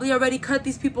probably already cut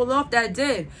these people off that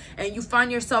did, and you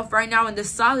find yourself right now in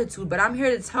this solitude. But I'm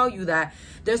here to tell you that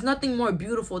there's nothing more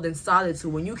beautiful than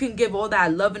solitude. When you can give all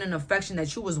that loving and affection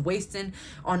that you was wasting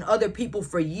on other people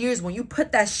for years, when you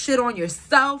put that shit on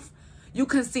yourself, you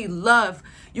can see love.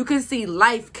 You can see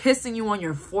life kissing you on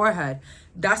your forehead.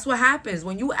 That's what happens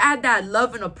when you add that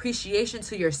love and appreciation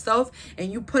to yourself,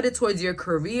 and you put it towards your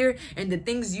career and the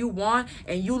things you want,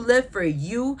 and you live for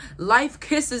you. Life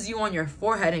kisses you on your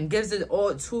forehead and gives it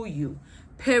all to you.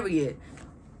 Period.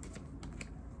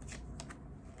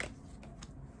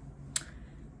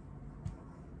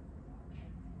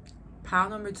 Pile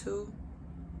number 2.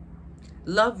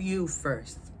 Love you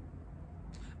first.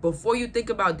 Before you think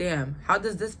about, damn, how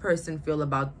does this person feel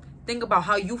about, think about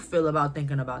how you feel about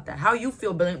thinking about that. How you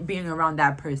feel being around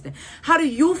that person. How do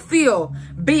you feel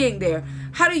being there?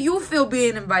 How do you feel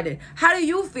being invited? How do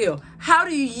you feel? How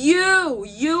do you?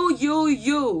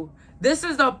 This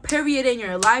is a period in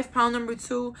your life, pile number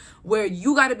 2, where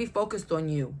you got to be focused on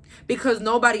you, because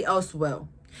nobody else will.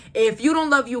 If you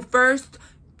don't love you first,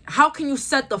 how can you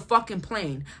set the fucking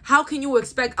plane? How can you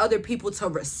expect other people to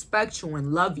respect you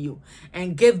and love you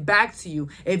and give back to you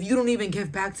if you don't even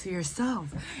give back to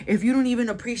yourself? If you don't even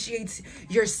appreciate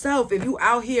yourself, if you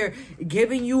out here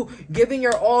giving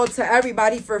your all to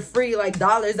everybody for free, like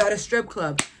dollars at a strip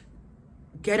club,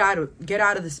 get out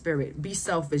of the spirit. Be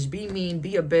selfish, be mean,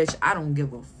 be a bitch. I don't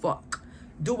give a fuck.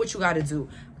 Do what you got to do.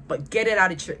 But get it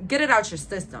out your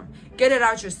system. Get it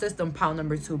out your system, pile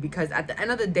number 2, because at the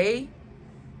end of the day,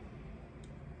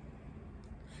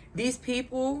 these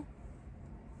people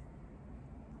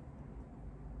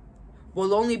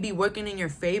will only be working in your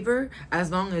favor as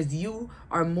long as you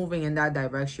are moving in that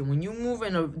direction. When you move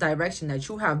in a direction that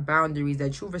you have boundaries,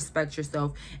 that you respect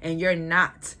yourself, and you're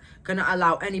not going to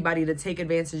allow anybody to take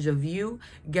advantage of you,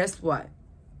 guess what?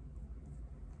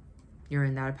 You're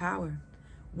in that power.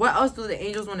 What else do the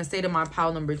angels want to say to my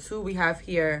pile number 2? We have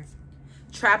here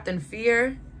trapped in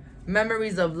fear,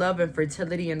 memories of love, and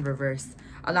fertility in reverse.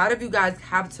 A lot of you guys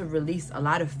have to release a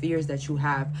lot of fears that you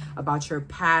have about your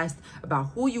past, about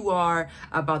who you are,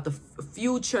 about the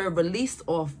future. Release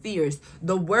all fears.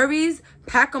 The worries,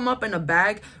 pack them up in a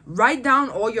bag. Write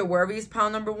down all your worries, pile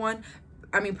number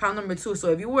 2. So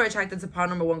if you were attracted to pile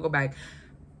number 1, go back.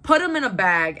 Put them in a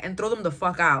bag and throw them the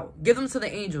fuck out. Give them to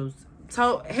the angels.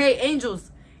 Tell, hey,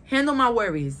 angels, handle my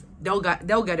worries. They'll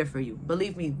get it for you.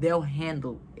 Believe me, they'll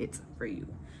handle it for you.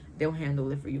 They'll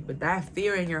handle it for you. But that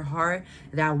fear in your heart,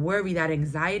 that worry, that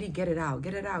anxiety, get it out.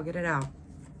 Get it out. Get it out.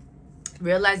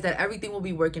 Realize that everything will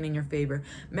be working in your favor.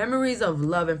 Memories of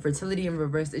love and fertility in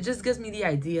reverse. It just gives me the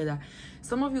idea that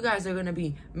some of you guys are going to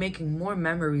be making more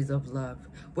memories of love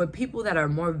with people that are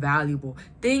more valuable.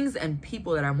 Things and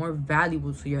people that are more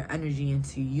valuable to your energy and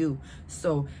to you.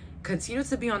 So continue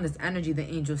to be on this energy, the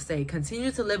angels say. Continue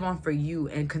to live on for you,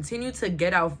 and continue to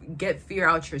get fear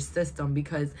out your system,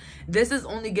 because this is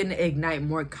only going to ignite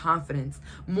more confidence,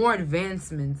 more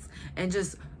advancements, and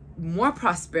just more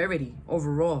prosperity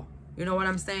overall. You know what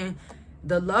I'm saying?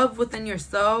 The love within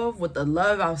yourself with the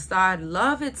love outside,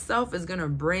 love itself is going to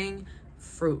bring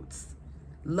fruits.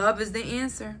 Love is the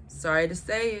answer. Sorry to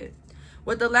say it.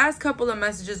 With the last couple of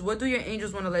messages, what do your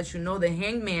angels want to let you know? The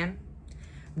Hangman,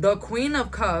 the Queen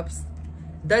of Cups,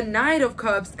 the Knight of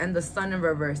Cups, and the Sun in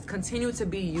reverse. Continue to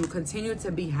be you. Continue to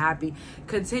be happy.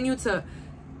 Continue to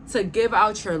give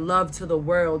out your love to the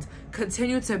world.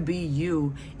 Continue to be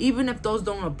you. Even if those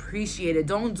don't appreciate it,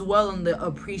 don't dwell on the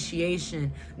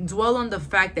appreciation. Dwell on the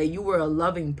fact that you were a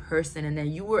loving person and that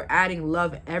you were adding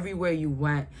love everywhere you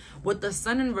went. With the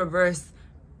Sun in reverse,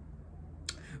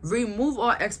 remove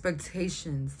all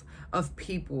expectations of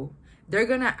people. They're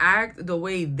going to act the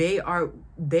way they are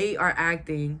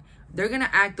acting. They're going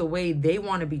to act the way they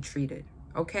want to be treated.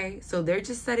 Okay? So they're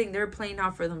just they're playing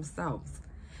out for themselves.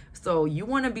 So you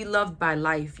want to be loved by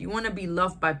life. You want to be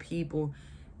loved by people.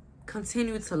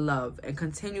 Continue to love and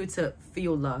continue to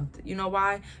feel loved. You know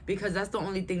why? Because that's the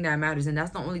only thing that matters. And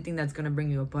that's the only thing that's going to bring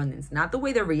you abundance. Not the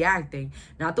way they're reacting.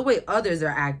 Not the way others are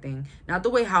acting. Not the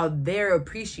way how they're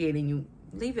appreciating you.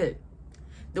 Leave it.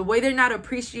 The way they're not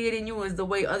appreciating you is the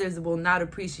way others will not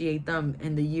appreciate them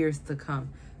in the years to come.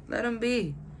 Let them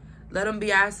be. Let them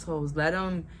be assholes. Let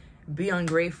them be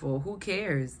ungrateful. Who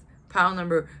cares? Pile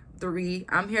number 3.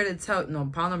 I'm here to tell... No,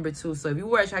 pile number 2. So if you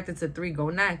were attracted to 3, go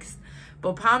next.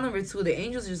 But pile number 2, the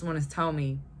angels just want to tell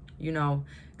me, you know,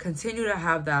 continue to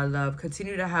have that love.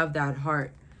 Continue to have that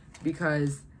heart.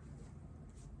 Because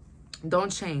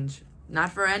don't change.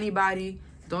 Not for anybody.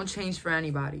 Don't change for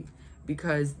anybody.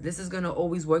 because this is going to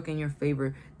always work in your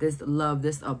favor. This love,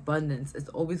 this abundance, it's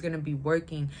always going to be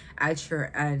working at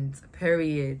your end,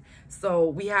 period. So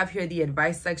we have here the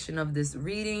advice section of this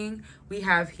reading. We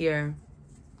have here,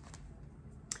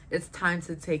 it's time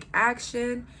to take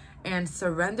action and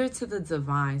surrender to the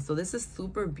divine. So this is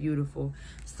super beautiful.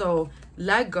 So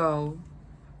let go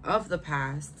of the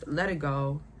past. Let it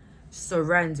go.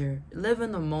 Surrender. Live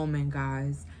in the moment,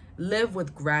 guys. Live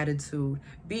with gratitude.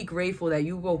 Be grateful that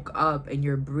you woke up and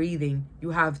you're breathing. You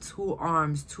have 2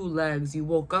 arms, 2 legs. You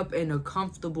woke up in a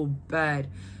comfortable bed.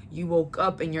 You woke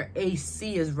up and your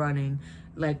AC is running.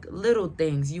 Like little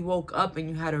things. You woke up and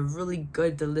you had a really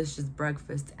good, delicious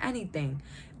breakfast. Anything.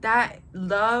 That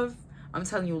love, I'm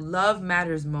telling you, love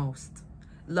matters most.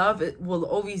 Love, it will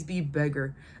always be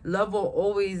bigger. Love will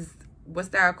always, what's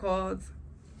that called?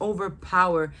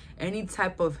 Overpower any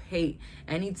type of hate,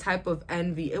 any type of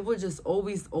envy. It will just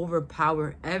always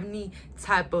overpower any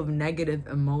type of negative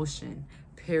emotion,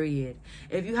 period.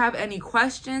 If you have any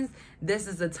questions, this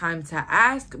is the time to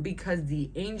ask, because the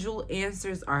angel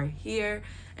answers are here.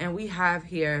 And we have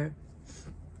here,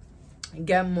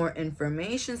 get more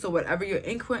information. So whatever you're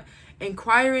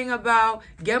inquiring about,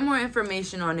 get more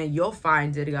information on it. You'll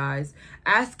find it, guys.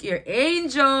 Ask your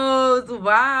angels.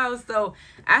 Wow. So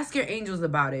ask your angels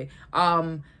about it.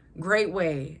 Great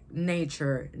way,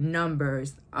 nature,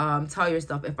 numbers. Tell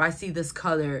yourself, if I see this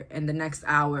color in the next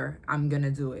hour, I'm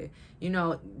gonna do it. You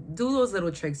know, do those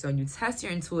little tricks on you. Test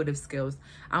your intuitive skills.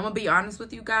 I'm gonna be honest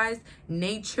with you guys.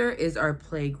 Nature is our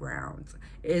playground,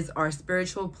 is our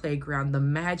spiritual playground. The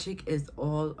magic is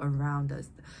all around us.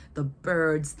 The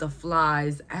birds, the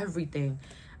flies, everything.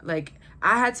 Like,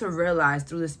 I had to realize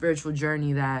through the spiritual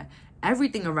journey that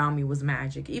everything around me was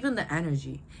magic. Even the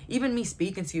energy. Even me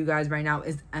speaking to you guys right now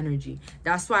is energy.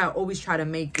 That's why I always try to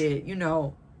make it, you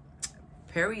know,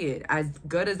 period, as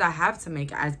good as I have to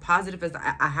make it, as positive as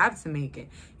I have to make it.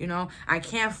 You know, I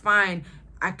can't find,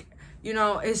 you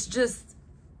know, it's just,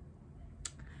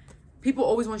 people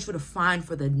always want you to find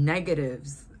for the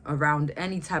negatives around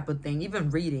any type of thing, even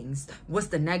readings. What's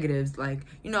the negatives? Like,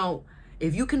 you know,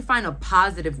 if you can find a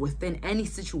positive within any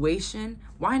situation,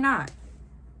 why not?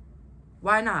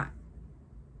 Why not?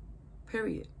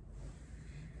 Period.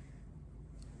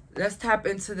 Let's tap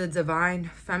into the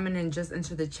divine feminine just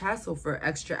into the chat. So for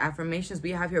extra affirmations,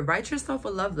 we have here, write yourself a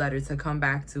love letter to come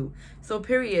back to. So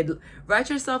period, write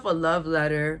yourself a love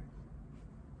letter.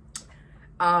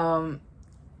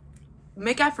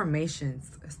 Make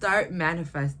affirmations. Start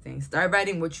manifesting. Start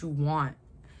writing what you want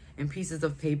in pieces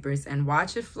of papers and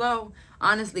watch it flow.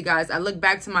 Honestly, guys, I look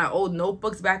back to my old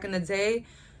notebooks back in the day.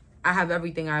 I have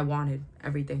everything I wanted.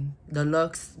 Everything. The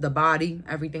looks, the body,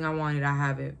 everything I wanted, I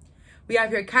have it. We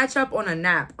have here, catch up on a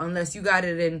nap unless you got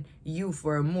it in you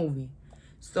for a movie.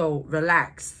 So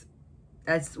relax.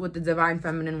 That's what the divine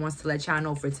feminine wants to let y'all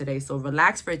know for today. So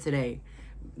relax for today.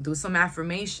 Do some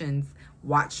affirmations.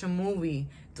 Watch a movie.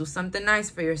 Do something nice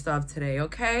for yourself today,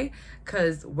 okay?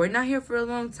 Because we're not here for a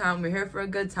long time. We're here for a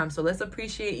good time. So let's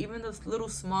appreciate even those little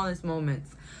smallest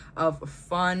moments of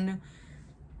fun,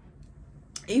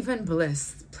 even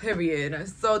bliss, period.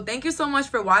 So thank you so much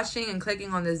for watching and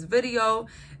clicking on this video.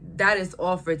 That is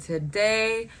all for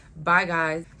today. Bye,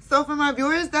 guys. So for my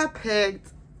viewers that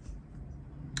picked,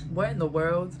 what in the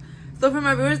world? So for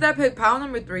my viewers that picked pile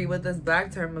number 3 with this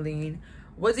black tourmaline,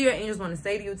 what do your angels want to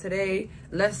say to you today?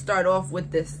 Let's start off with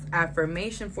this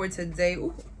affirmation for today.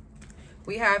 Ooh.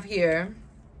 We have here,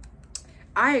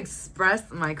 I express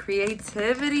my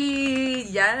creativity.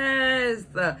 Yes.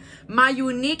 My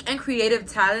unique and creative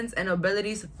talents and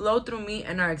abilities flow through me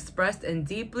and are expressed in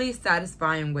deeply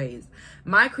satisfying ways.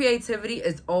 My creativity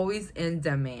is always in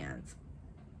demand.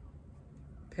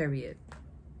 Period.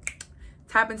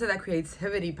 Tap into that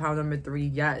creativity, pile number 3.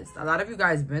 Yes. A lot of you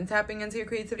guys been tapping into your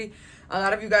creativity. A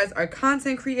lot of you guys are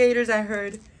content creators, I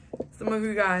heard. Some of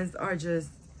you guys are just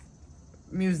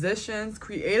musicians,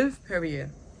 creative,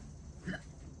 period.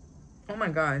 Oh my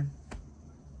God.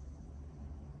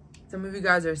 Some of you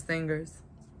guys are singers.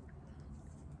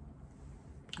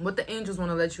 What the angels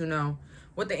want to let you know.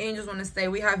 What the angels want to say.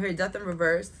 We have here Death in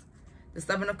reverse, the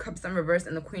 7 of Cups in reverse,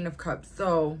 and the Queen of Cups.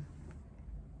 So,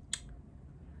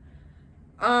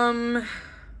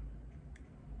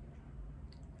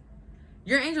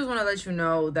 your angels want to let you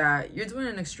know that you're doing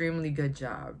an extremely good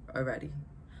job already.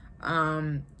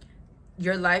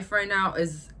 Your life right now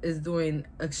is doing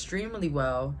extremely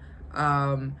well.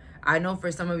 I know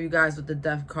for some of you guys with the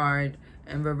Death card,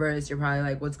 in reverse, you're probably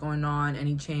like, what's going on?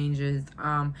 Any changes?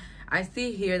 I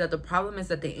see here that the problem is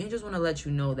that the angels want to let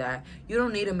you know that you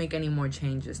don't need to make any more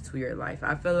changes to your life.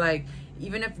 I feel like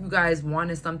even if you guys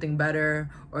wanted something better,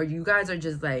 or you guys are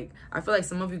just like, I feel like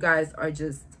some of you guys are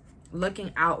just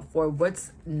looking out for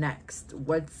what's next,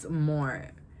 what's more.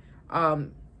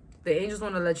 The angels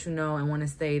want to let you know and want to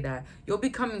say that you'll be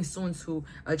coming soon to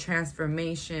a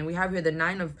transformation. We have here the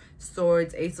 9 of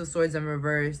Swords, Ace of Swords in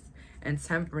reverse, and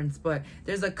Temperance. But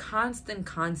there's a constant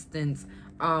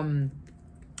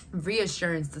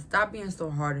reassurance to stop being so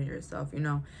hard on yourself. You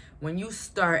know, when you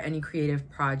start any creative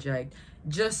project,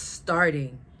 just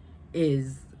starting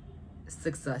is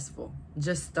successful.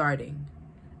 Just starting.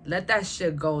 Let that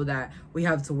shit go that we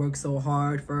have to work so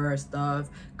hard for our stuff.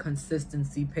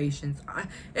 Consistency, patience,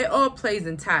 it all plays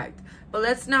intact. But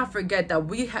let's not forget that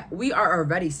we are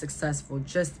already successful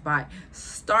just by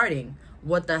starting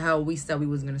what the hell we said we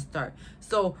was going to start.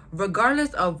 So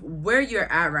regardless of where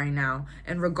you're at right now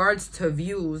in regards to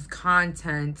views,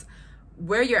 content,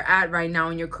 where you're at right now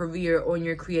in your career or in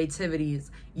your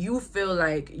creativities, you feel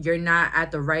like you're not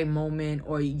at the right moment,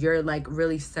 or you're like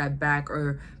really set back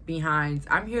or behind,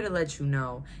 I'm here to let you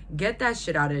know, get that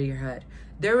shit out of your head.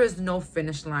 There is no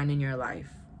finish line in your life.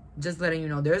 Just letting you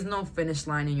know, there's no finish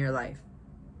line in your life.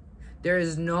 There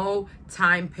is no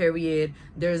time period.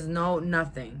 There's no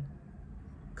nothing.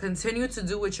 Continue to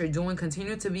do what you're doing.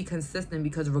 Continue to be consistent,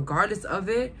 because regardless of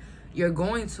it, you're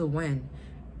going to win.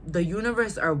 The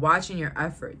universe are watching your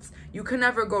efforts. You can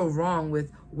never go wrong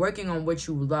with working on what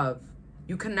you love.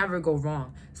 You can never go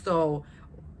wrong. So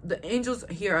the angels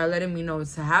here are letting me know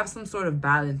to have some sort of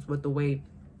balance with the way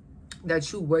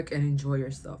that you work and enjoy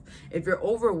yourself. If you're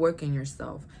overworking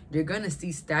yourself, you're going to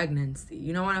see stagnancy.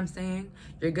 You know what I'm saying?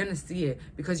 You're going to see it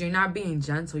because you're not being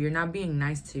gentle. You're not being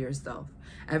nice to yourself.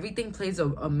 Everything plays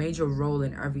a major role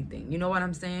in everything. You know what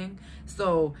I'm saying?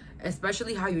 So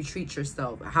especially how you treat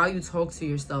yourself, how you talk to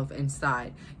yourself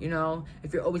inside. You know,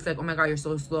 if you're always like, oh my God, you're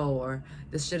so slow, or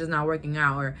this shit is not working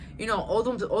out, or, you know, all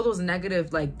those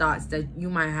negative like thoughts that you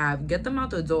might have, get them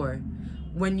out the door.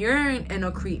 When you're in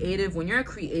a creative, when you're an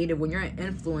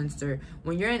influencer,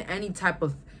 when you're in any type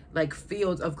of like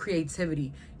field of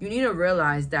creativity, you need to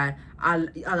realize that a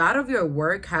lot of your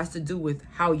work has to do with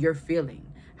how you're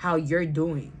feeling, how you're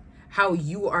doing, how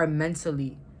you are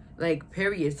mentally, like,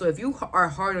 period. So if you are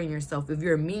hard on yourself, if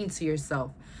you're mean to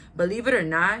yourself, believe it or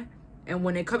not, and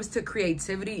when it comes to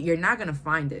creativity, you're not going to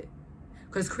find it.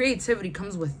 Because creativity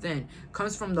comes within,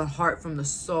 comes from the heart, from the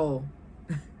soul.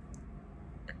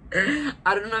 I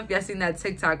don't know if y'all seen that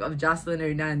TikTok of Jocelyn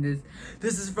Hernandez.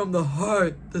 This is from the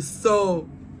heart, the soul.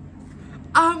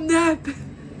 I'm that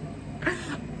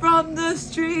from the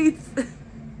streets.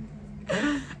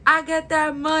 I get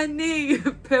that money.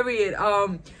 Period.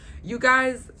 You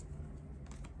guys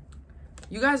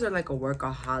are like a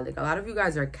workaholic. A lot of you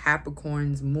guys are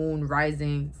Capricorns, moon,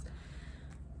 risings.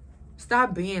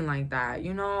 Stop being like that.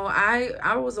 You know,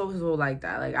 I was always like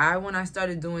that. Like, when I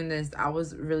started doing this, I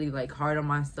was really like hard on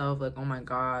myself. Like, oh my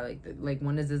God, like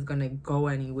when is this gonna go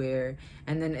anywhere?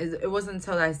 And then it wasn't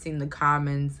until I seen the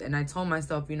comments and I told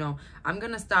myself, you know, I'm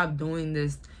gonna stop doing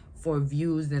this for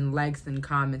views and likes and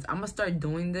comments. I'm gonna start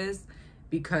doing this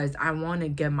because I want to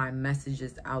get my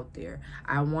messages out there.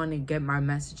 I want to get my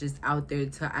messages out there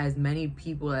to as many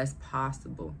people as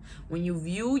possible. When you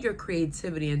view your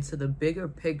creativity into the bigger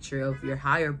picture of your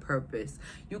higher purpose,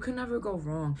 you can never go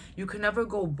wrong. You can never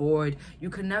go bored. You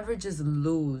can never just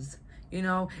lose. You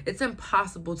know, it's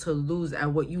impossible to lose at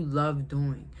what you love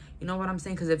doing. You know what I'm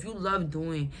saying? Because if you love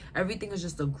doing, everything is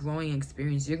just a growing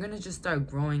experience. You're going to just start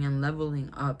growing and leveling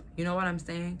up. You know what I'm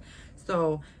saying?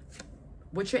 So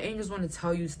what your angels want to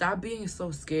tell you, stop being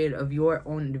so scared of your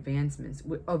own advancements,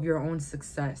 of your own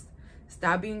success.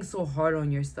 Stop being so hard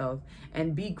on yourself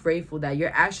and be grateful that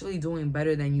you're actually doing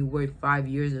better than you were 5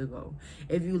 years ago.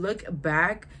 If you look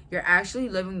back, you're actually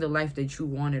living the life that you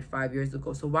wanted 5 years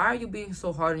ago. So why are you being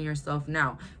so hard on yourself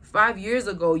now? 5 years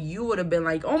ago, you would have been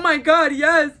like, oh my God,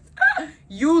 yes.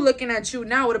 You looking at you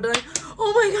now would have been like,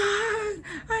 oh my God,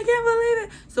 I can't believe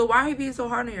it. So why are you being so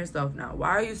hard on yourself now? Why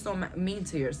are you so mean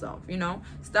to yourself? You know,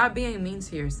 stop being mean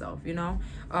to yourself, you know?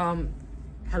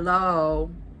 Hello,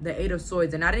 the 8 of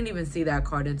Swords. And I didn't even see that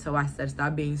card until I said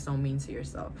stop being so mean to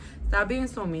yourself. Stop being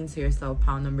so mean to yourself,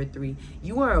 pile number 3.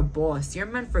 You are a boss. You're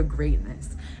meant for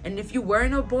greatness. And if you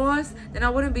weren't a boss, then I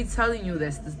wouldn't be telling you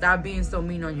this, to stop being so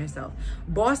mean on yourself.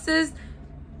 Bosses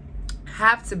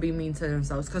have to be mean to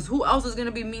themselves, because who else is going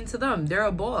to be mean to them? They're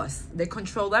a boss. They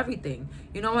control everything.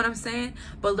 You know what I'm saying?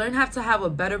 But learn how to have a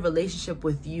better relationship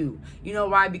with you. You know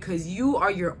why? Because you are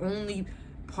your only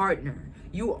partner.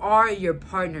 You are your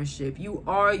partnership. You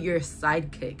are your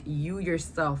sidekick. You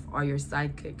yourself are your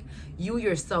sidekick. You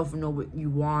yourself know what you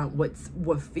want,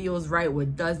 what feels right,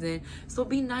 what doesn't. So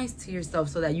be nice to yourself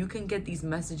so that you can get these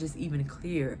messages even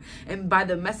clearer. And by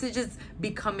the messages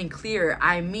becoming clearer,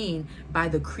 I mean by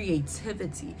the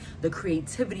creativity. The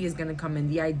creativity is going to come in.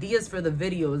 The ideas for the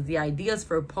videos, the ideas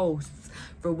for posts,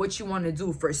 for what you want to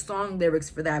do, for song lyrics,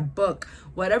 for that book,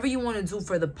 whatever you want to do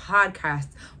for the podcast,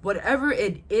 whatever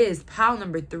it is, pile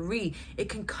number 3, it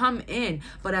can come in.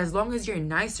 But as long as you're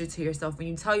nicer to yourself and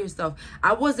you tell yourself,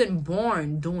 I wasn't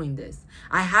born doing this.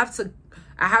 I have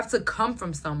to come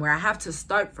from somewhere. I have to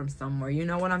start from somewhere. You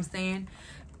know what I'm saying?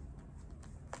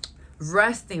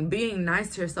 Resting, being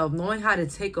nice to yourself, knowing how to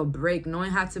take a break,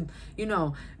 knowing how to, you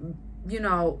know,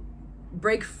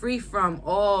 break free from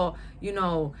all,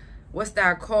 what's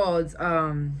that called,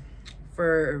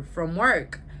 from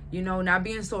work, not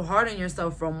being so hard on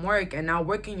yourself from work and not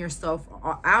working yourself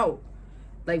out,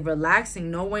 like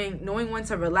relaxing, knowing when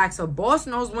to relax. A boss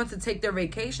knows when to take their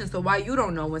vacation, so why you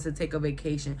don't know when to take a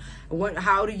vacation?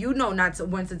 How do you know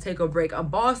when to take a break? A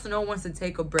boss knows when to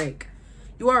take a break.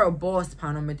 You are a boss,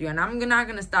 pile number 3. And I'm not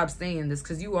going to stop saying this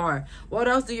because you are. What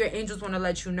else do your angels want to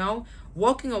let you know?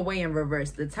 Walking away in reverse.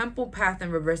 The temple path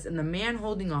in reverse. And the man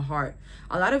holding a heart.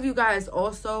 A lot of you guys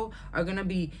also are going to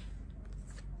be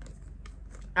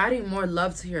adding more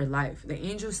love to your life. The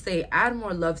angels say add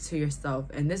more love to yourself,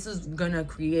 and this is gonna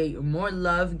create more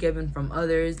love given from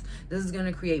others. This is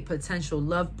gonna create potential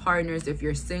love partners. If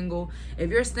you're single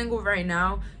right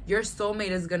now, your soulmate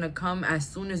is gonna come as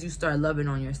soon as you start loving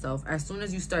on yourself, as soon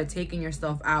as you start taking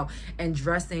yourself out and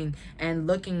dressing and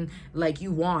looking like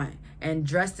you want, and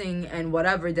dressing and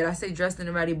whatever. Did I say dressing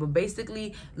already? But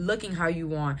basically looking how you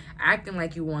want, acting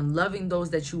like you want, loving those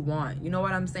that you want. You know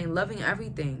what I'm saying? Loving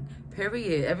everything.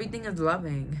 Period. Everything is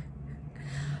loving.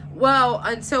 Well,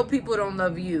 until people don't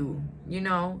love you,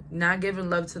 not giving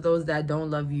love to those that don't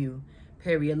love you.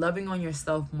 Period. Loving on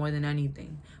yourself more than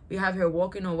anything. We have here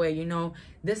walking away.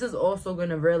 This is also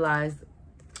going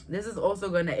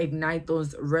to ignite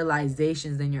those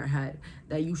realizations in your head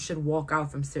that you should walk out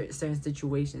from certain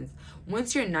situations.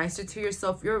 Once you're nicer to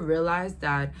yourself, you'll realize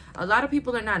that a lot of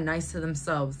people are not nice to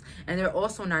themselves, and they're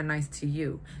also not nice to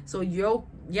you. So you'll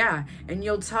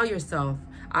tell yourself,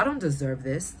 I don't deserve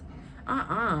this.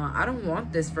 I don't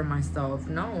want this for myself.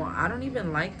 No, I don't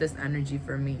even like this energy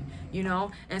for me,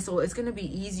 And so it's going to be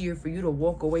easier for you to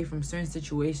walk away from certain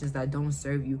situations that don't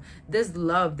serve you. This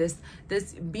love, this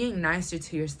being nicer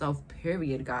to yourself,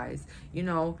 period, guys.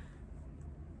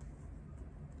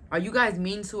 Are you guys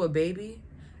mean to a baby?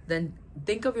 Then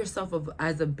think of yourself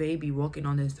as a baby walking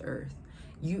on this earth.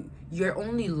 You're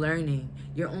only learning.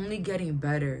 You're only getting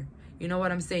better. You know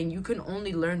what I'm saying? You can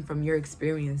only learn from your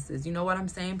experiences. You know what I'm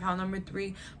saying, pile number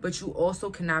 3? But you also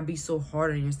cannot be so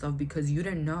hard on yourself because you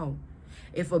didn't know.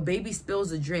 If a baby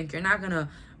spills a drink, you're not going to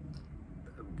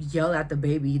yell at the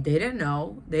baby. They didn't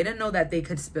know. They didn't know that they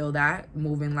could spill that,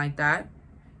 moving like that.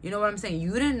 You know what I'm saying?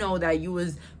 You didn't know that you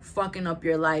was fucking up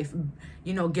your life,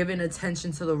 giving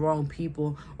attention to the wrong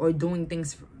people or doing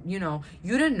things, you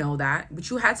didn't know that, but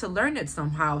you had to learn it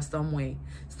somehow, some way.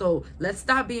 So let's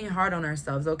stop being hard on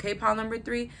ourselves, okay, pile number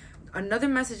 3? Another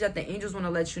message that the angels want to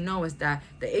let you know is that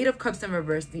the 8 of Cups in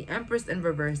reverse, the Empress in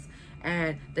reverse,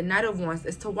 and the Knight of Wands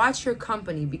is to watch your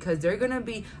company because they're going to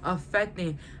be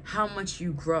affecting how much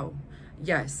you grow.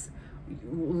 Yes.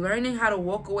 Learning how to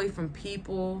walk away from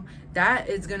people, that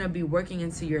is going to be working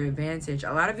into your advantage.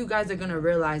 A lot of you guys are going to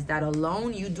realize that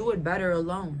alone, you do it better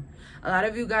alone. A lot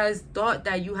of you guys thought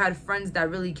that you had friends that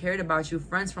really cared about you,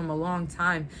 friends from a long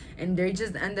time, and they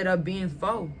just ended up being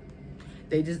foe.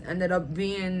 They just ended up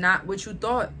being not what you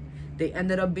thought. They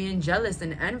ended up being jealous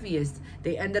and envious.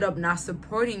 They ended up not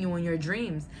supporting you in your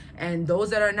dreams. And those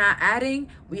that are not adding,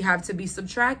 we have to be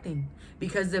subtracting.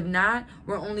 Because if not,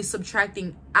 we're only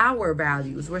subtracting our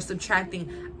values. We're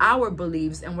subtracting our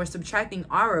beliefs, and we're subtracting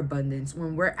our abundance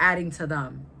when we're adding to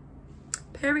them.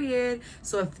 Period.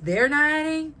 So if they're not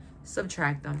adding,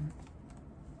 subtract them.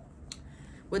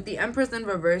 With the Empress in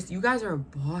reverse, you guys are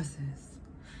bosses.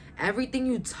 Everything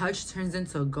you touch turns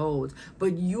into gold.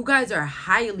 But you guys are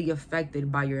highly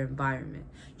affected by your environment.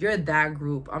 You're that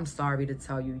group. I'm sorry to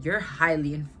tell you. You're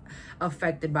highly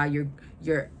affected by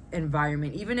your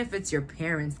environment. Even if it's your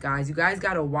parents, guys. You guys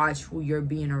got to watch who you're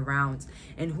being around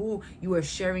and who you are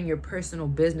sharing your personal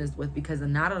business with, because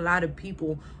not a lot of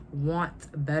people want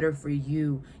better for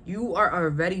you. You are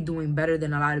already doing better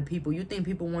than a lot of people. You think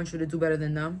people want you to do better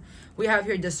than them? We have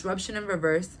here disruption in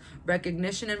reverse,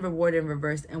 recognition and reward in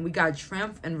reverse, and we got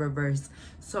triumph in reverse.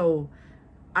 So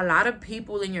a lot of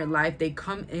people in your life, they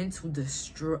come in to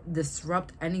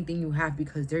disrupt anything you have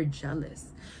because they're jealous.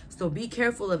 So be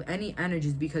careful of any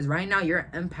energies, because right now you're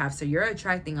an empath, so you're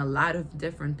attracting a lot of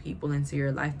different people into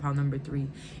your life, pile number 3.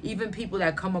 Even people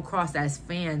that come across as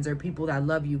fans or people that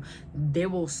love you, they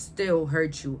will still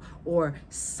hurt you or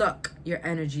suck your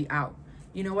energy out.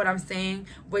 You know what I'm saying?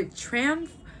 With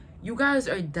Triumph, you guys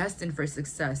are destined for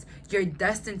success. You're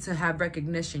destined to have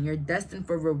recognition. You're destined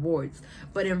for rewards.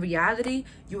 But in reality,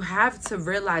 you have to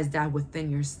realize that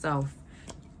within yourself.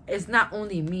 It's not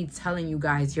only me telling you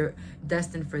guys you're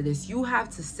destined for this. You have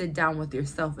to sit down with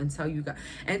yourself and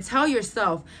tell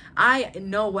yourself, I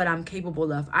know what I'm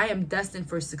capable of. I am destined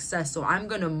for success. So I'm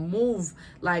going to move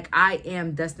like I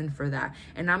am destined for that.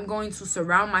 And I'm going to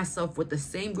surround myself with the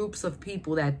same groups of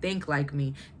people that think like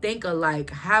me, think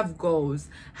alike, have goals,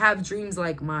 have dreams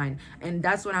like mine. And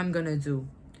that's what I'm going to do.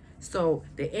 So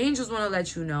the angels want to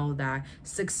let you know that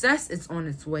success is on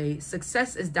its way.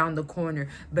 Success is down the corner,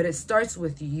 but it starts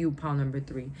with you, pile number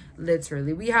 3.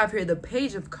 Literally, we have here the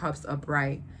Page of Cups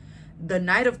upright, the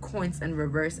Knight of Coins in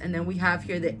reverse, and then we have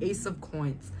here the Ace of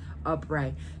Coins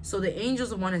upright. So the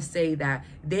angels want to say that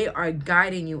they are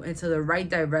guiding you into the right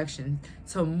direction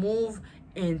to move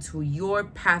into your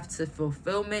path to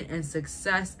fulfillment and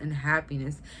success and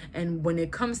happiness. And when it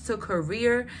comes to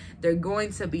career, they're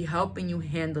going to be helping you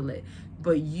handle it.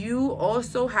 But you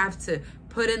also have to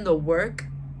put in the work,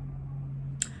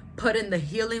 put in the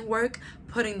healing work,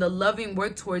 putting the loving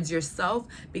work towards yourself,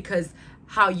 because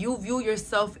how you view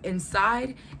yourself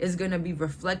inside is going to be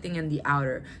reflecting in the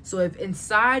outer. So if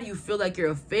inside you feel like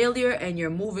you're a failure and you're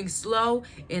moving slow,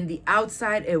 in the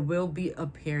outside it will be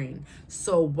appearing.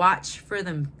 So watch for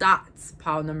them dots,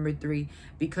 pile number 3,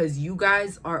 because you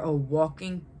guys are a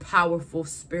walking, powerful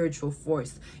spiritual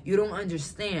force. You don't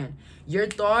understand. Your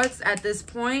thoughts at this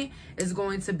point is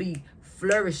going to be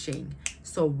flourishing.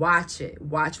 So watch it.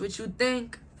 Watch what you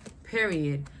think,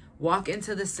 period. Walk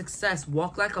into the success.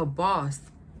 Walk like a boss.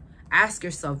 Ask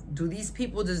yourself, do these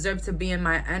people deserve to be in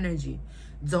my energy?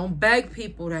 Don't beg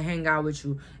people to hang out with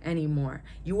you anymore.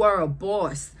 You are a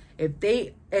boss.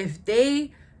 You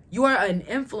are an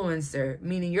influencer,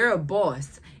 meaning you're a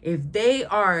boss. If they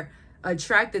are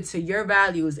attracted to your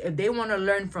values, if they want to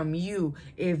learn from you,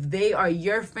 if they are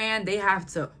your fan, they have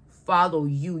to follow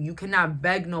you. You cannot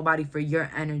beg nobody for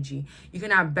your energy. You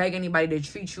cannot beg anybody to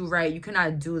treat you right. You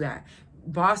cannot do that.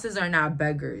 Bosses are not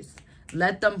beggars.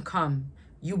 Let them come.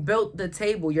 You built the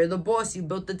table. You're the boss. You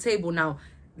built the table. Now,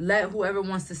 let whoever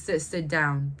wants to sit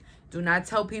down. Do not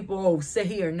tell people, oh, sit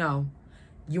here. No.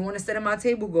 You want to sit at my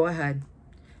table? Go ahead.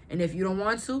 And if you don't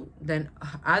want to, then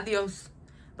adios.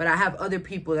 But I have other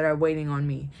people that are waiting on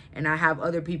me. And I have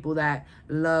other people that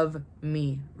love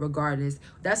me regardless.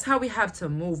 That's how we have to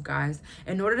move, guys.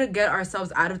 In order to get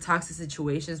ourselves out of toxic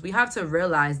situations, we have to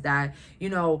realize that,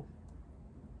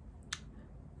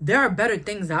 there are better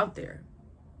things out there.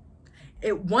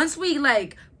 Once we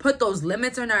put those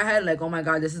limits in our head, like, oh my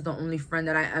God, this is the only friend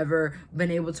that I ever been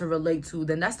able to relate to,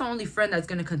 then that's the only friend that's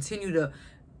going to continue to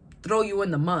throw you in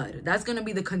the mud. That's going to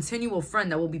be the continual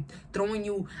friend that will be throwing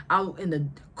you out in the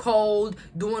cold,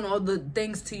 doing all the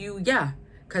things to you. Yeah,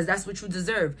 because that's what you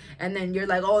deserve. And then you're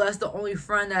like, oh, that's the only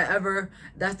friend that ever.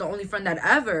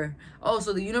 Oh,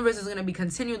 so the universe is going to be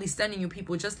continually sending you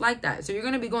people just like that. So you're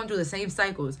going to be going through the same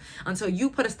cycles until you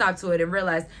put a stop to it and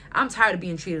realize, I'm tired of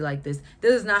being treated like this.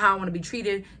 This is not how I want to be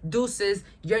treated. Deuces,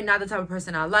 you're not the type of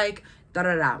person I like.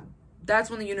 Da-da-da.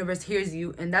 That's when the universe hears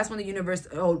you, and that's when the universe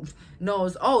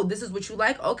knows, oh, this is what you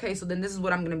like? Okay, so then this is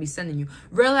what I'm going to be sending you.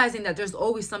 Realizing that there's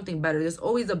always something better. There's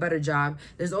always a better job.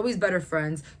 There's always better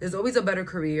friends. There's always a better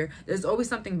career. There's always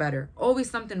something better. Always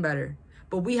something better.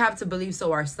 But we have to believe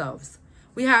so ourselves.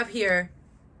 We have here,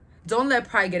 don't let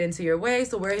pride get into your way.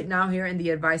 So we're now here in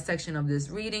the advice section of this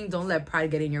reading. Don't let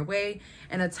pride get in your way.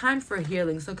 And a time for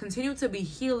healing. So continue to be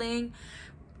healing,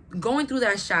 going through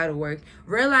that shadow work,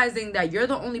 realizing that you're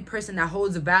the only person that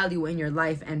holds value in your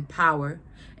life and power,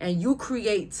 and you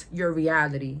create your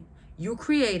reality. You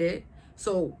create it.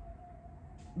 So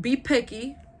be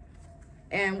picky,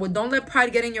 and don't let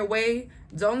pride get in your way.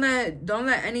 Don't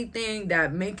let anything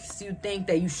that makes you think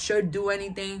that you should do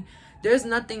anything. There's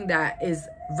nothing that is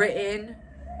written.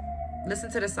 Listen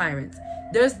to the sirens.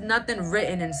 There's nothing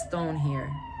written in stone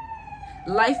here.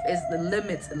 Life is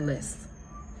limitless.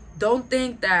 Don't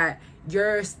think that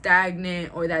you're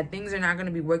stagnant or that things are not going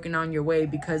to be working on your way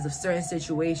because of certain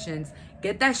situations.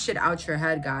 Get that shit out your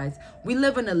head, guys. We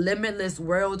live in a limitless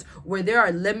world where there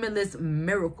are limitless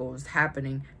miracles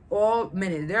happening all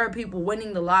minute. There are people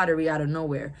winning the lottery out of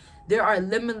nowhere. There are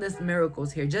limitless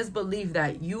miracles here. Just believe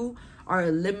that you are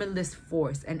a limitless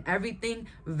force, and everything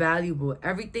valuable,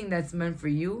 everything that's meant for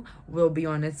you will be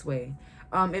on its way.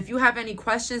 If you have any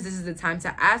questions, this is the time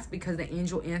to ask, because the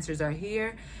angel answers are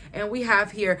here. And we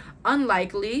have here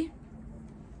unlikely,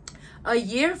 a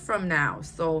year from now.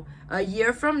 So a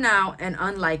year from now and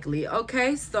unlikely.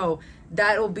 Okay, so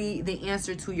that'll be the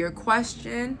answer to your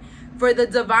question. For the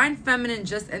divine feminine,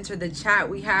 just enter the chat.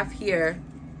 We have here,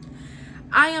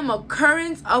 I am a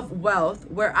current of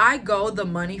wealth. Where I go, the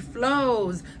money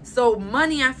flows. So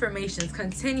money affirmations,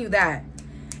 continue that.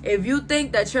 If you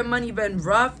think that your money been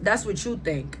rough, that's what you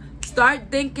think. Start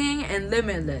thinking and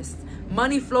limitless.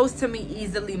 Money flows to me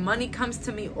easily. Money comes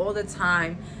to me all the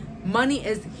time. Money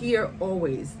is here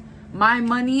always. My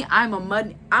money, I'm a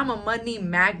money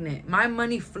magnet. My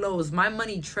money flows. My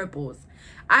money triples.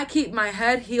 I keep my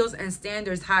head, heels, and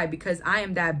standards high because I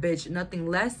am that bitch. Nothing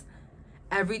less,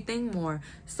 everything more.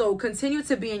 So continue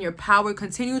to be in your power.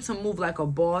 Continue to move like a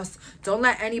boss. Don't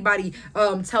let anybody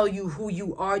tell you who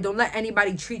you are. Don't let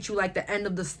anybody treat you like the end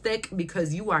of the stick,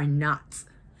 because you are not.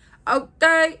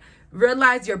 Okay?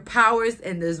 Realize your powers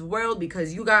in this world,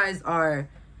 because you guys are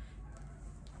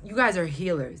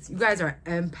healers. You guys are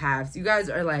empaths. You guys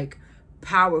are like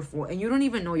powerful, and you don't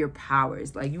even know your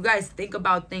powers. Like, you guys think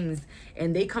about things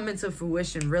and they come into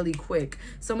fruition really quick.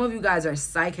 Some of you guys are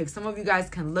psychic. Some of you guys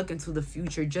can look into the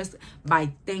future just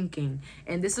by thinking,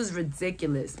 and this is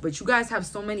ridiculous. But you guys have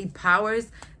so many powers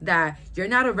that you're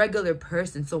not a regular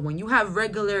person. So when you have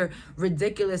regular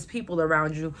ridiculous people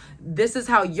around you, this is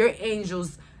how your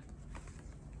angels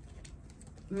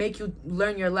make you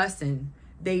learn your lesson.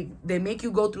 They make you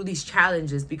go through these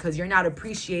challenges because you're not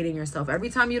appreciating yourself.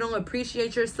 Every time you don't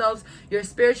appreciate yourselves, your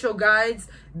spiritual guides,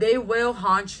 they will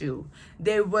haunt you.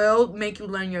 They will make you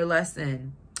learn your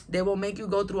lesson. They will make you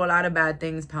go through a lot of bad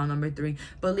things, pal number 3.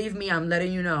 Believe me, I'm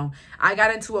letting you know. I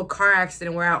got into a car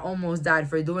accident where I almost died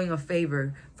for doing a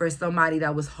favor for somebody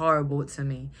that was horrible to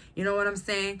me. You know what I'm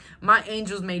saying? My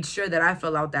angels made sure that I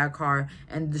fell out that car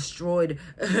and destroyed.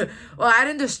 Well, I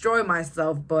didn't destroy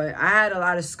myself, but I had a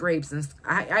lot of scrapes. And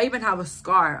I even have a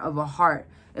scar of a heart.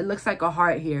 It looks like a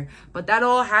heart here. But that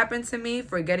all happened to me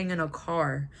for getting in a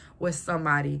car with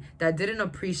somebody that didn't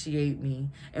appreciate me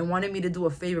and wanted me to do a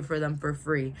favor for them for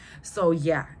free. So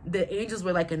yeah, the angels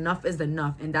were like, enough is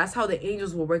enough. And that's how the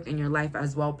angels will work in your life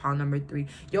as well, pal number 3.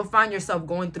 You'll find yourself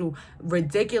going through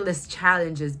ridiculous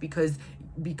challenges because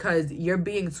you're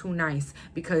being too nice,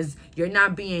 because you're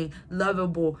not being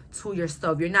lovable to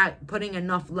yourself. You're not putting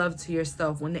enough love to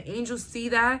yourself. When the angels see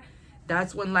that,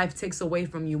 that's when life takes away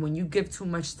from you. When you give too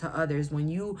much to others, when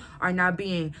you are not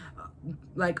being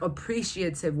like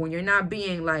appreciative, when you're not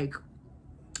being like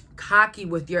cocky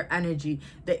with your energy,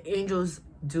 the angels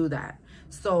do that.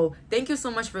 So thank you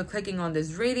so much for clicking on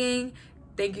this reading.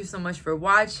 Thank you so much for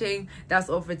watching. That's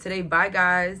all for today. Bye,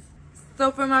 guys.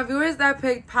 So for my viewers that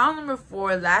picked pile number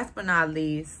 4, last but not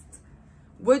least,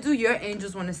 what do your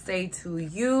angels want to say to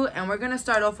you? And we're going to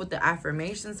start off with the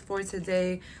affirmations for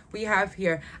today. We have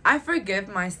here, I forgive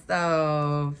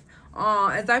myself.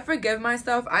 As I forgive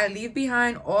myself, I leave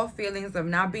behind all feelings of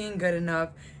not being good enough.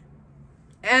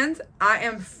 And I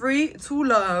am free to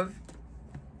love.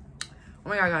 Oh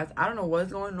my God, guys. I don't know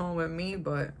what's going on with me,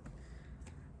 but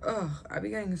I be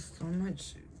getting so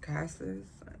much gases.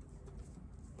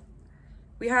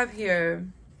 We have here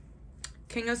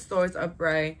King of Swords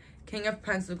upright, King of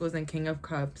Pentacles, and King of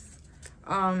Cups.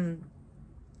 Some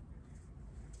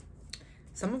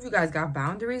of you guys got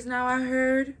boundaries now, I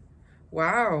heard.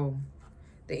 Wow.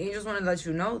 The angels want to let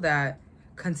you know that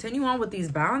continue on with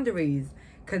these boundaries.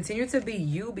 Continue to be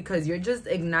you, because you're just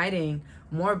igniting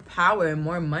more power and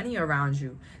more money around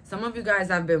you. Some of you guys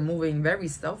have been moving very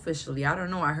selfishly. I don't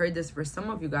know. I heard this for some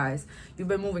of you guys. You've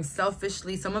been moving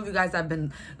selfishly. Some of you guys have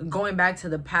been going back to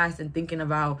the past and thinking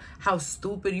about how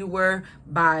stupid you were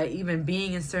by even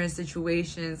being in certain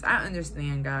situations. I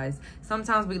understand, guys.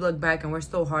 Sometimes we look back and we're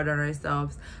so hard on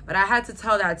ourselves. But I had to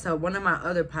tell that to one of my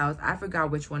other pals. I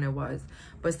forgot which one it was.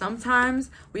 But sometimes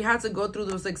we have to go through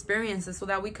those experiences so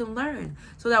that we can learn,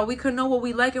 so that we can know what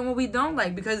we like and what we don't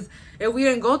like. Because if we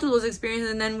didn't go through those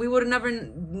experiences, then we would have never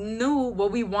knew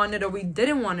what we wanted or we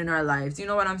didn't want in our lives. You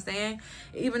know what I'm saying?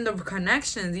 Even the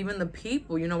connections, even the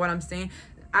people, you know what I'm saying?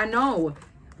 I know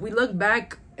we look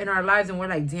back in our lives and we're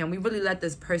like, damn, we really let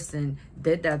this person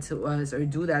did that to us or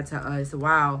do that to us.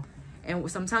 Wow. And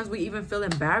sometimes we even feel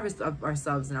embarrassed of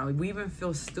ourselves now. We even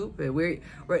feel stupid. We're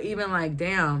even like,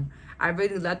 damn, I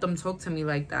really let them talk to me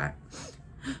like that.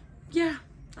 Yeah,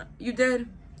 You did,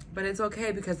 but it's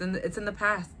okay because it's in the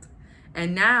past.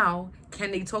 And now,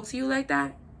 can they talk to you like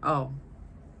that? Oh.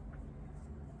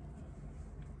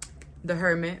 The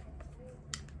Hermit,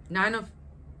 9 of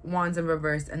Wands in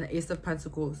reverse, and the Ace of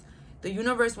Pentacles. The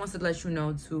universe wants to let you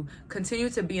know to continue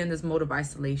to be in this mode of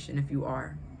isolation if you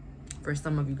are. For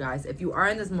some of you guys, if you are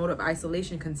in this mode of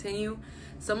isolation, continue.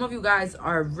 Some of you guys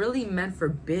are really meant for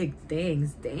big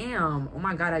things. Damn. Oh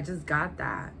my God, I just got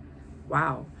that.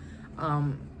 Wow.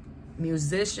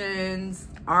 Musicians,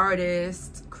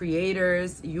 artists,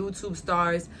 creators, YouTube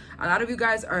stars. A lot of you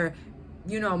guys are,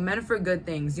 you know, meant for good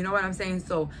things. You know what I'm saying?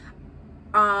 So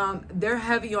they're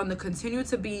heavy on the continue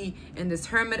to be in this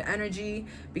Hermit energy,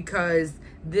 because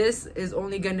this is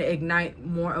only going to ignite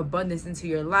more abundance into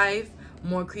your life,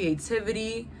 more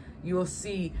creativity. You'll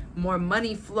see more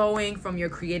money flowing from your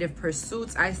creative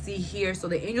pursuits, I see here. So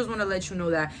the angels want to let you know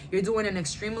that you're doing an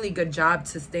extremely good job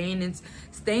to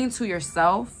staying to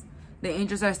yourself. The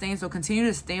angels are saying, so continue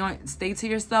to stay to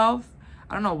yourself.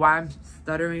 I don't know why I'm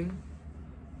stuttering.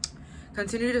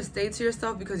 Continue to stay to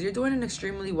yourself because you're doing an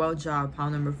extremely well job. Pile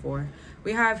number 4.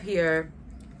 We have here,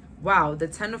 wow, the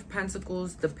 10 of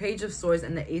Pentacles, the Page of Swords,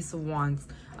 and the Ace of Wands.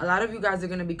 A lot of you guys are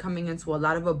going to be coming into a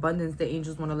lot of abundance. The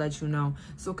angels want to let you know.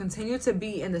 So continue to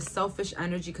be in the selfish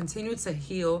energy. Continue to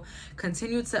heal.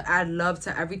 Continue to add love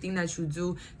to everything that you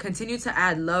do. Continue to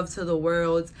add love to the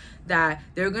world, that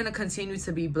they're going to continue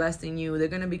to be blessing you. They're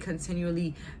going to be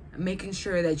continually making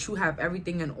sure that you have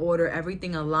everything in order,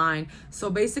 everything aligned. So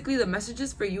basically the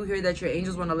messages for you here that your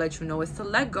angels want to let you know is to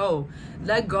let go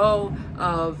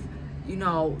of, you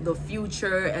know, the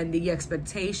future and the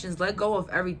expectations. Let go of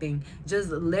everything. Just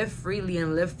live freely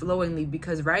and live flowingly,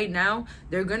 because right now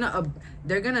they're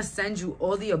gonna send you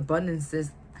all the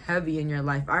abundances heavy in your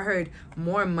life. I heard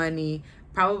more money,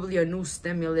 probably a new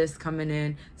stimulus coming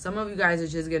in. Some of you guys are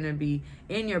just going to be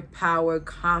in your power,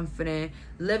 confident,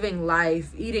 living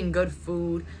life, eating good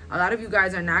food. A lot of you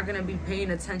guys are not going to be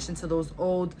paying attention to those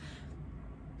old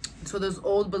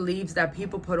beliefs that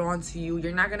people put onto you.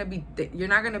 You're not going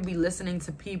to be listening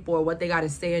to people or what they got to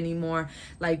say anymore.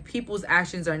 Like, people's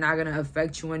actions are not going to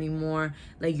affect you anymore.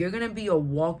 Like, you're going to be a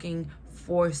walking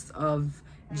force of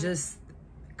just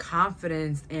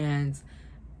confidence and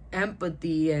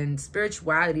empathy and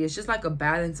spirituality. It's just like a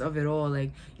balance of it all.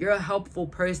 Like, you're a helpful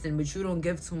person, but you don't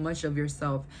give too much of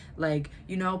yourself. Like,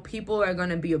 you know, people are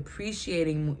going to be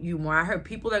appreciating you more. I heard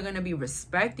people are going to be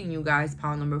respecting you guys,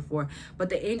 pile number 4. But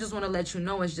the angels want to let you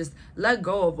know is just let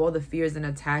go of all the fears and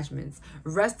attachments.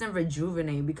 Rest and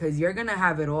rejuvenate, because you're going to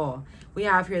have it all. We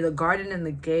have here the Garden and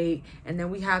the Gate, and then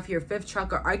we have here 5th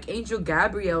chakra, Archangel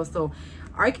Gabriel. So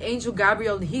Archangel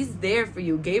Gabriel, he's there for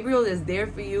you. Gabriel is there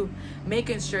for you,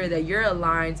 making sure that you're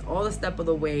aligned all the step of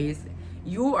the ways.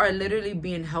 You are literally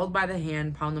being held by the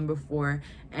hand, pile number 4,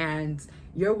 and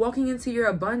you're walking into your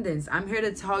abundance. I'm here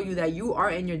to tell you that you are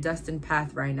in your destined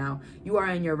path right now. You are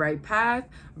in your right path.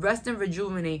 Rest and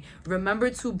rejuvenate. Remember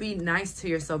to be nice to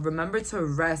yourself. Remember to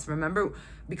rest. Remember,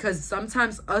 because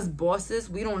sometimes us bosses,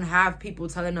 we don't have people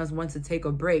telling us when to take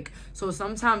a break. So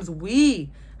sometimes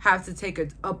we have to take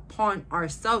it upon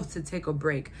ourselves to take a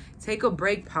break. Take a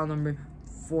break, pile number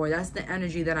 4. That's the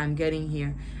energy that I'm getting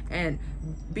here. And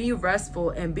be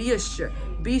restful and be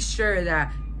sure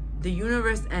that the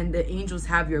universe and the angels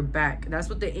have your back. That's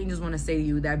what the angels want to say to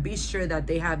you, that be sure that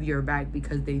they have your back,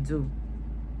 because they do.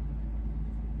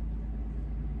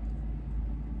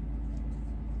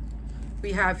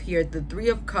 We have here the 3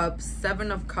 of Cups,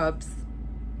 7 of Cups,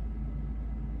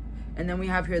 and then we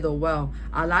have here the Well.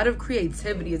 A lot of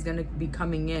creativity is going to be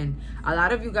coming in. A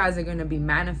lot of you guys are going to be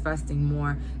manifesting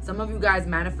more. Some of you guys,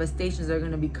 manifestations are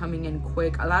going to be coming in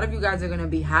quick. A lot of you guys are going to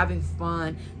be having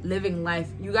fun, living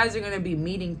life. You guys are going to be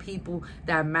meeting people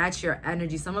that match your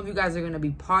energy. Some of you guys are going to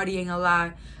be partying a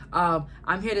lot.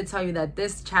 I'm here to tell you that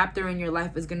this chapter in your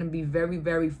life is going to be very,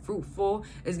 very fruitful.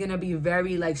 It's going to be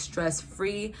very, like,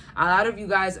 stress-free. A lot of you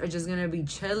guys are just going to be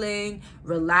chilling,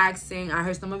 relaxing. I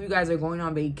heard some of you guys are going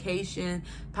on vacation.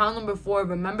 Pile number 4,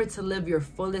 remember to live your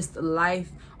fullest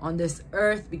life on this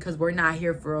earth, because we're not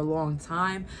here for a long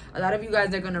time. A lot of you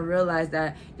guys are going to realize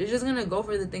that you're just going to go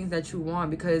for the things that you want,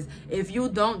 because if you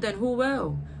don't, then who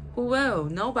will? Who will?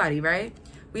 Nobody, right?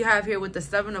 We have here with the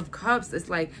 7 of Cups, it's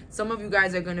like some of you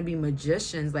guys are going to be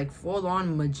magicians, like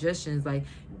full-on magicians. Like,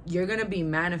 you're going to be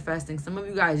manifesting. Some of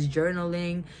you guys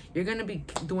journaling. You're going to be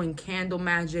doing candle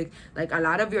magic. Like, a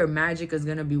lot of your magic is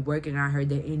going to be working, I heard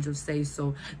the angels say.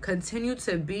 So continue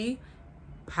to be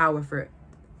powerful,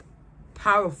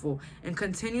 and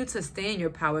continue to stay in your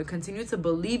power. Continue to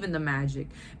believe in the magic,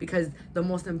 because the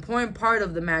most important part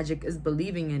of the magic is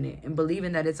believing in it and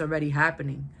believing that it's already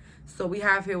happening. So we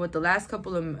have here with the last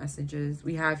couple of messages,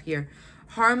 we have here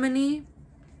harmony,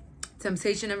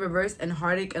 temptation in reverse, and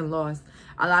heartache and loss.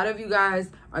 A lot of you guys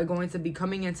are going to be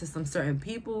coming into some certain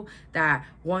people that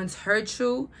once hurt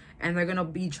you, and they're going to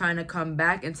be trying to come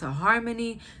back into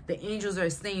harmony. The angels are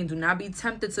saying, do not be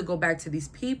tempted to go back to these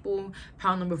people.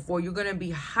 Pile number 4, you're going to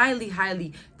be highly,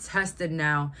 highly tested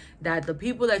now. That the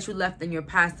people that you left in your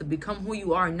past to become who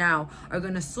you are now are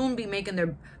going to soon be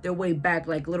making their way back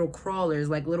like little crawlers,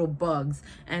 like little bugs.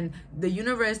 And the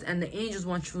universe and the angels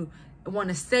want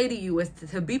to say to you is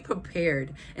to be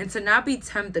prepared and to not be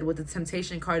tempted with the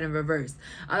temptation card in reverse.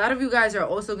 A lot of you guys are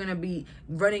also going to be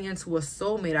running into a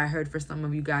soulmate, I heard, for some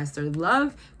of you guys. So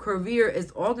love, career is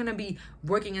all going to be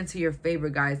working into your favor,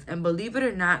 guys. And believe it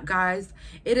or not, guys,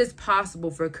 it is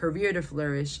possible for career to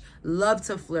flourish, love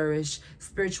to flourish,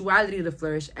 spirituality to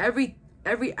flourish, every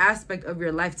aspect of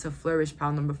your life to flourish.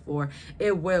 Pile number 4,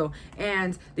 it will.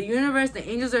 And the universe, the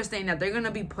angels are saying that they're going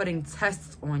to be putting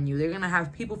tests on you. They're going to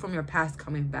have people from your past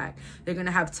coming back. They're going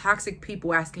to have toxic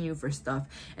people asking you for stuff,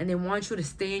 and they want you to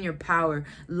stay in your power,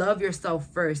 love yourself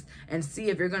first, and see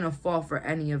if you're going to fall for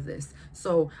any of this.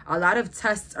 So a lot of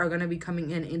tests are going to be coming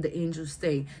in the angel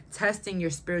state, testing your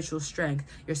spiritual strength,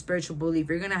 your spiritual belief.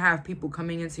 You're going to have people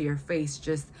coming into your face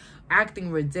just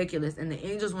acting ridiculous, and the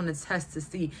angels want to test to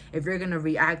see if you're going to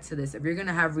react to this, if you're going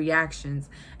to have reactions.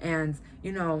 And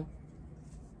you know,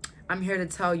 I'm here to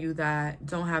tell you that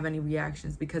don't have any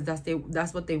reactions, because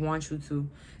that's what they want you to.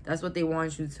 That's what they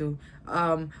want you to.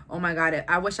 Oh my God,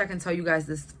 I wish I can tell you guys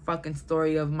this fucking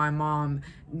story of my mom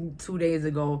 2 days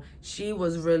ago. She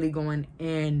was really going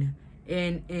in,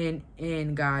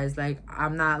 guys. Like,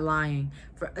 I'm not lying.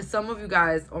 For some of you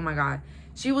guys, oh my God,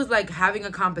 she was like having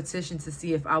a competition to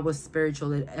see if I was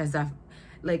spiritual as I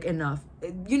like enough.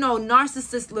 You know,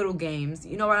 narcissist little games.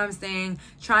 You know what I'm saying?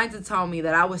 Trying to tell me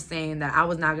that I was saying that I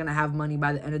was not going to have money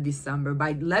by the end of December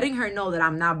by letting her know that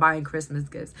I'm not buying Christmas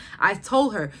gifts. I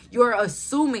told her, you're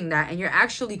assuming that, and you're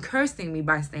actually cursing me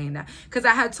by saying that. Because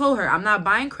I had told her I'm not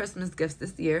buying Christmas gifts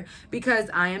this year because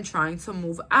I am trying to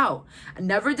move out.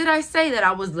 Never did I say that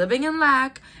I was living in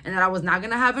lack and that I was not going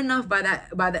to have enough by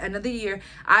the end of the year.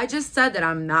 I just said that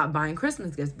I'm not buying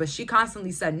Christmas gifts. But she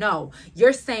constantly said, no,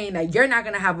 you're saying that you're not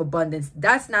going to have abundance.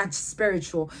 That's not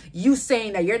spiritual. You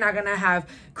saying that you're not gonna have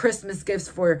Christmas gifts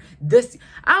for this.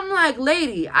 I'm like,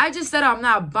 lady, I just said I'm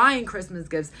not buying Christmas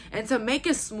gifts. And to make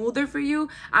it smoother for you,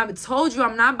 I told you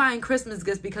I'm not buying Christmas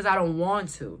gifts because I don't want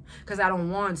to.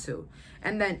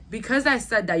 And then because I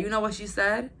said that, you know what she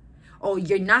said? Oh,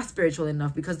 you're not spiritual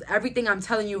enough, because everything I'm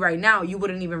telling you right now, you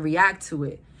wouldn't even react to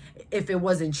it if it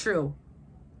wasn't true.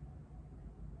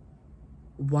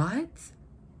 What?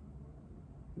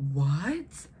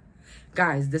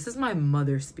 Guys, this is my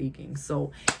mother speaking.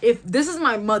 So if this is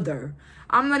my mother,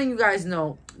 I'm letting you guys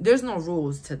know there's no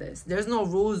rules to this. There's no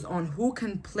rules on who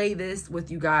can play this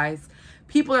with you guys.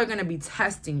 People are going to be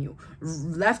testing you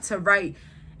left to right.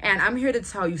 And I'm here to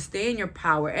tell you, stay in your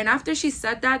power. And after she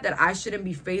said that I shouldn't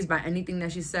be fazed by anything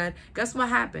that she said, guess what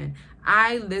happened?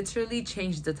 I literally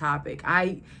changed the topic.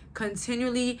 I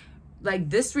continually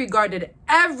disregarded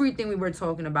everything we were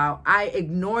talking about. I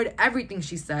ignored everything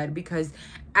she said, because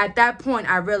at that point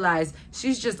I realized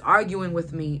she's just arguing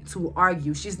with me to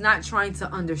argue. She's not trying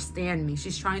to understand me.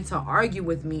 She's trying to argue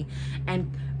with me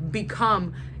and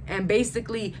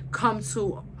basically come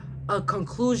to a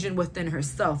conclusion within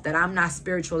herself that I'm not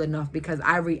spiritual enough because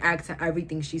I react to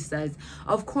everything she says.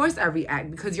 Of course I react,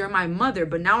 because you're my mother.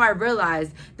 But now I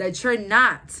realize that you're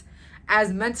not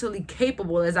as mentally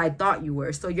capable as I thought you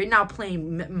were. So you're now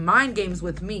playing mind games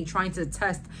with me, trying to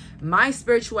test my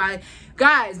spirituality.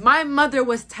 Guys, my mother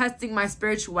was testing my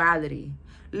spirituality,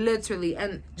 literally.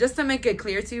 And just to make it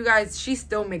clear to you guys, she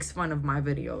still makes fun of my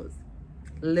videos.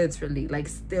 Literally,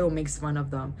 still makes fun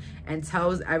of them and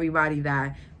tells everybody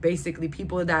that basically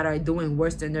people that are doing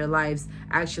worse in their lives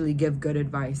actually give good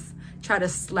advice. Try to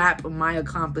slap my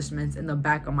accomplishments in the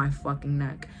back of my fucking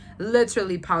neck.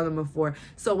 Literally, pile number 4.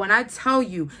 So when I tell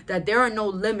you that there are no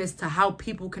limits to how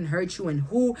people can hurt you, and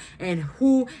who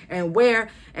and where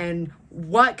and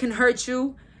what can hurt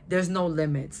you, there's no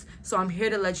limits. So I'm here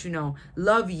to let you know,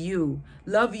 love you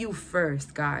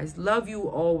first, guys. Love you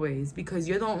always, because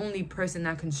you're the only person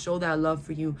that can show that love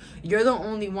for you. You're the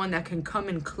only one that can come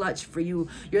in clutch for you.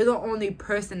 You're the only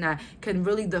person that can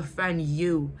really defend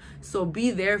you. So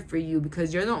be there for you,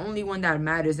 because you're the only one that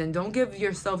matters, and don't give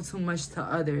yourself too much to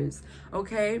others,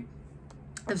 okay?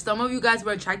 If some of you guys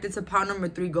were attracted to pile number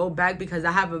 3, go back, because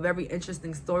I have a very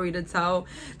interesting story to tell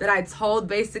that I told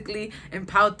basically in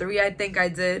pile 3, I think I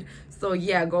did. So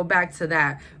yeah, go back to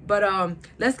that. But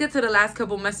let's get to the last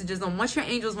couple messages on what your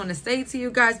angels want to say to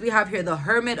you guys. We have here the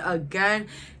Hermit again.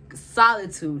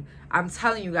 solitude. I'm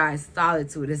telling you guys,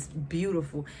 solitude is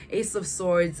beautiful. Ace of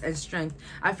Swords and strength.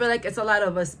 I feel like it's a lot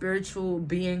of us spiritual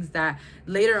beings that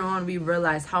later on we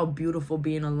realize how beautiful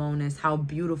being alone is, how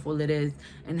beautiful it is,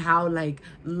 and how like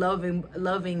loving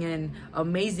and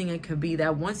amazing it can be.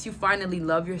 That once you finally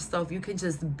love yourself, you can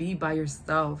just be by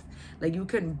yourself. Like you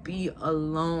can be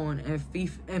alone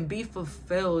and be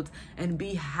fulfilled and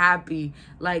be happy.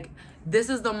 Like this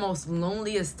is the most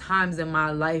loneliest times in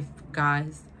my life,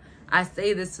 guys. I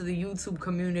say this to the YouTube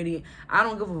community. I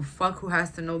don't give a fuck who has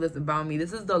to know this about me.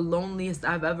 This is the loneliest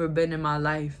I've ever been in my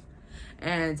life.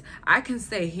 And I can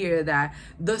say here that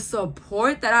the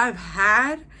support that I've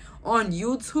had on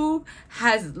YouTube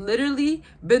has literally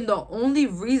been the only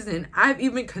reason I've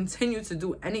even continued to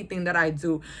do anything that I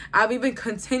do. I've even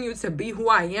continued to be who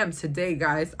I am today,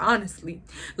 guys. Honestly,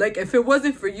 like if it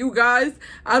wasn't for you guys,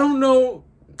 I don't know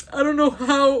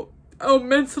how I'll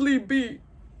mentally be.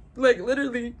 Like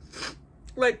literally,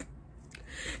 like,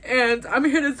 and I'm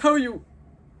here to tell you,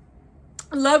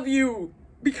 love you,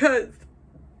 because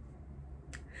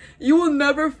you will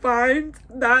never find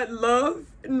that love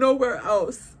nowhere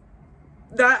else.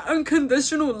 That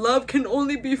unconditional love can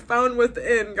only be found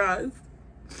within, guys.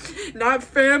 Not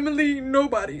family,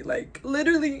 nobody. Like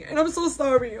literally, and I'm so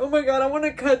sorry. Oh my God, I want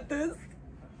to cut this.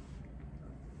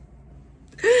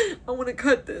 I want to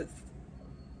cut this,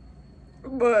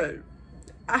 but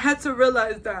I had to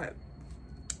realize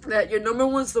that your number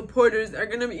one supporters are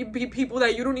gonna be people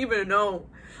that you don't even know.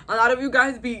 A lot of you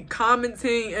guys be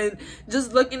commenting and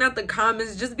just looking at the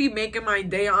comments just be making my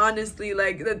day, honestly.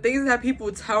 Like the things that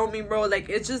people tell me, bro, like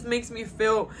it just makes me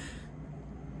feel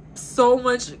so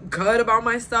much good about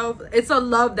myself. It's a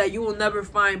love that you will never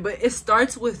find, but it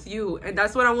starts with you, and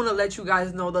that's what I want to let you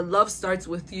guys know. The love starts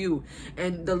with you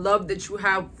and the love that you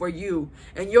have for you,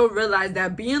 and you'll realize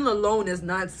that being alone is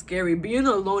not scary. Being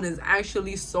alone is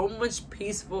actually so much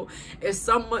peaceful. It's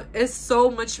so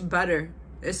much better.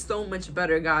 It's so much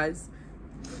better, guys.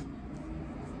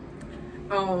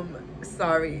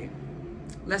 Sorry,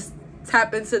 let's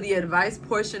tap into the advice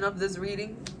portion of this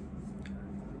reading.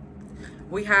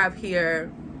 We have here,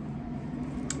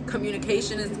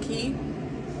 communication is key.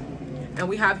 And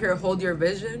we have here, hold your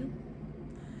vision.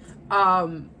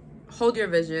 Hold your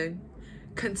vision.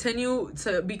 Continue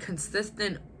to be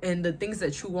consistent in the things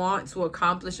that you want to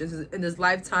accomplish in this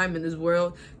lifetime, in this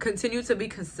world. Continue to be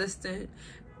consistent.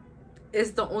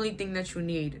 It's the only thing that you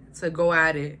need to go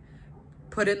at it.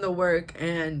 Put in the work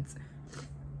and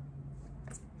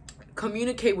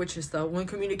communicate with yourself. When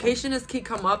communication is key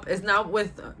come up, it's not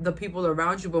with the people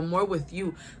around you, but more with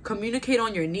you. Communicate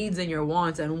on your needs and your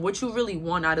wants and what you really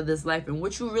want out of this life and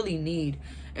what you really need,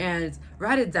 and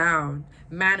write it down,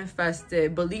 manifest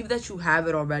it, believe that you have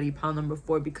it already. Pile number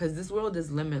 4, because this world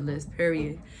is limitless,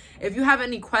 period. If you have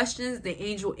any questions, the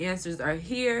angel answers are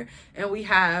here, and we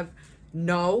have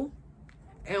no,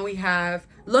 and we have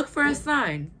look for a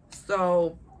sign.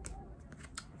 So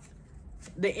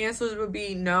the answers would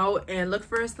be no and look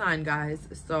for a sign, guys.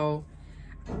 So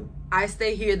I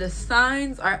say here, the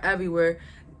signs are everywhere.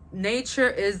 Nature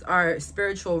is our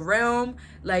spiritual realm.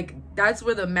 Like that's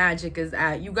where the magic is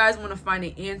at. You guys want to find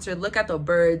an answer, look at the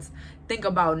birds, think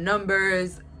about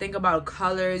numbers, think about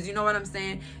colors, you know what I'm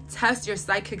saying? Test your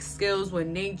psychic skills with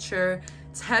nature,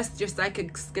 test your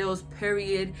psychic skills,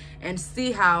 period, and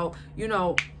see how, you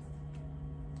know,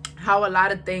 how a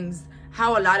lot of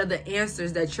the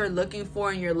answers that you're looking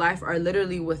for in your life are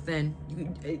literally within.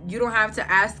 You don't have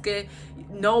to ask it,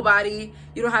 nobody.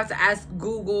 You don't have to ask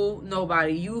Google,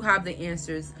 nobody. You have the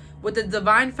answers. With the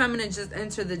divine feminine just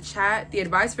entered the chat, the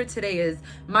advice for today is,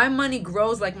 my money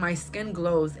grows like my skin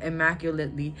glows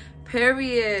immaculately,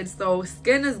 period. So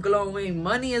skin is glowing,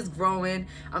 money is growing.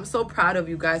 I'm so proud of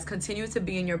you guys. Continue to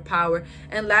be in your power.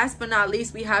 And last but not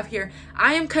least, we have here,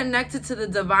 I am connected to the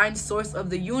divine source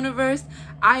of the universe.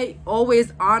 I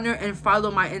always honor and follow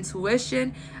my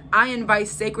intuition. I invite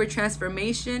sacred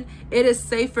transformation. It is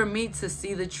safe for me to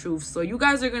see the truth. So you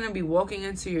guys are going to be walking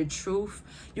into your truth.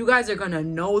 You guys are going to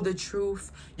know the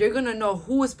truth. You're going to know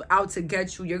who is out to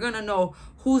get you. You're going to know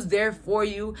who's there for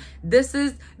you. This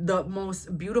is the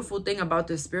most beautiful thing about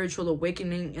the spiritual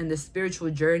awakening and the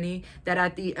spiritual journey, that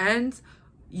at the end,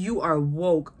 you are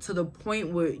woke to the point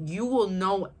where you will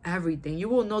know everything. You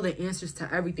will know the answers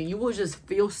to everything. You will just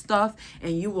feel stuff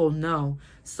and you will know.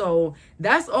 So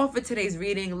that's all for today's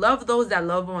reading. Love those that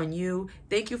love on you.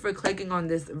 Thank you for clicking on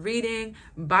this reading.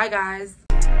 Bye, guys.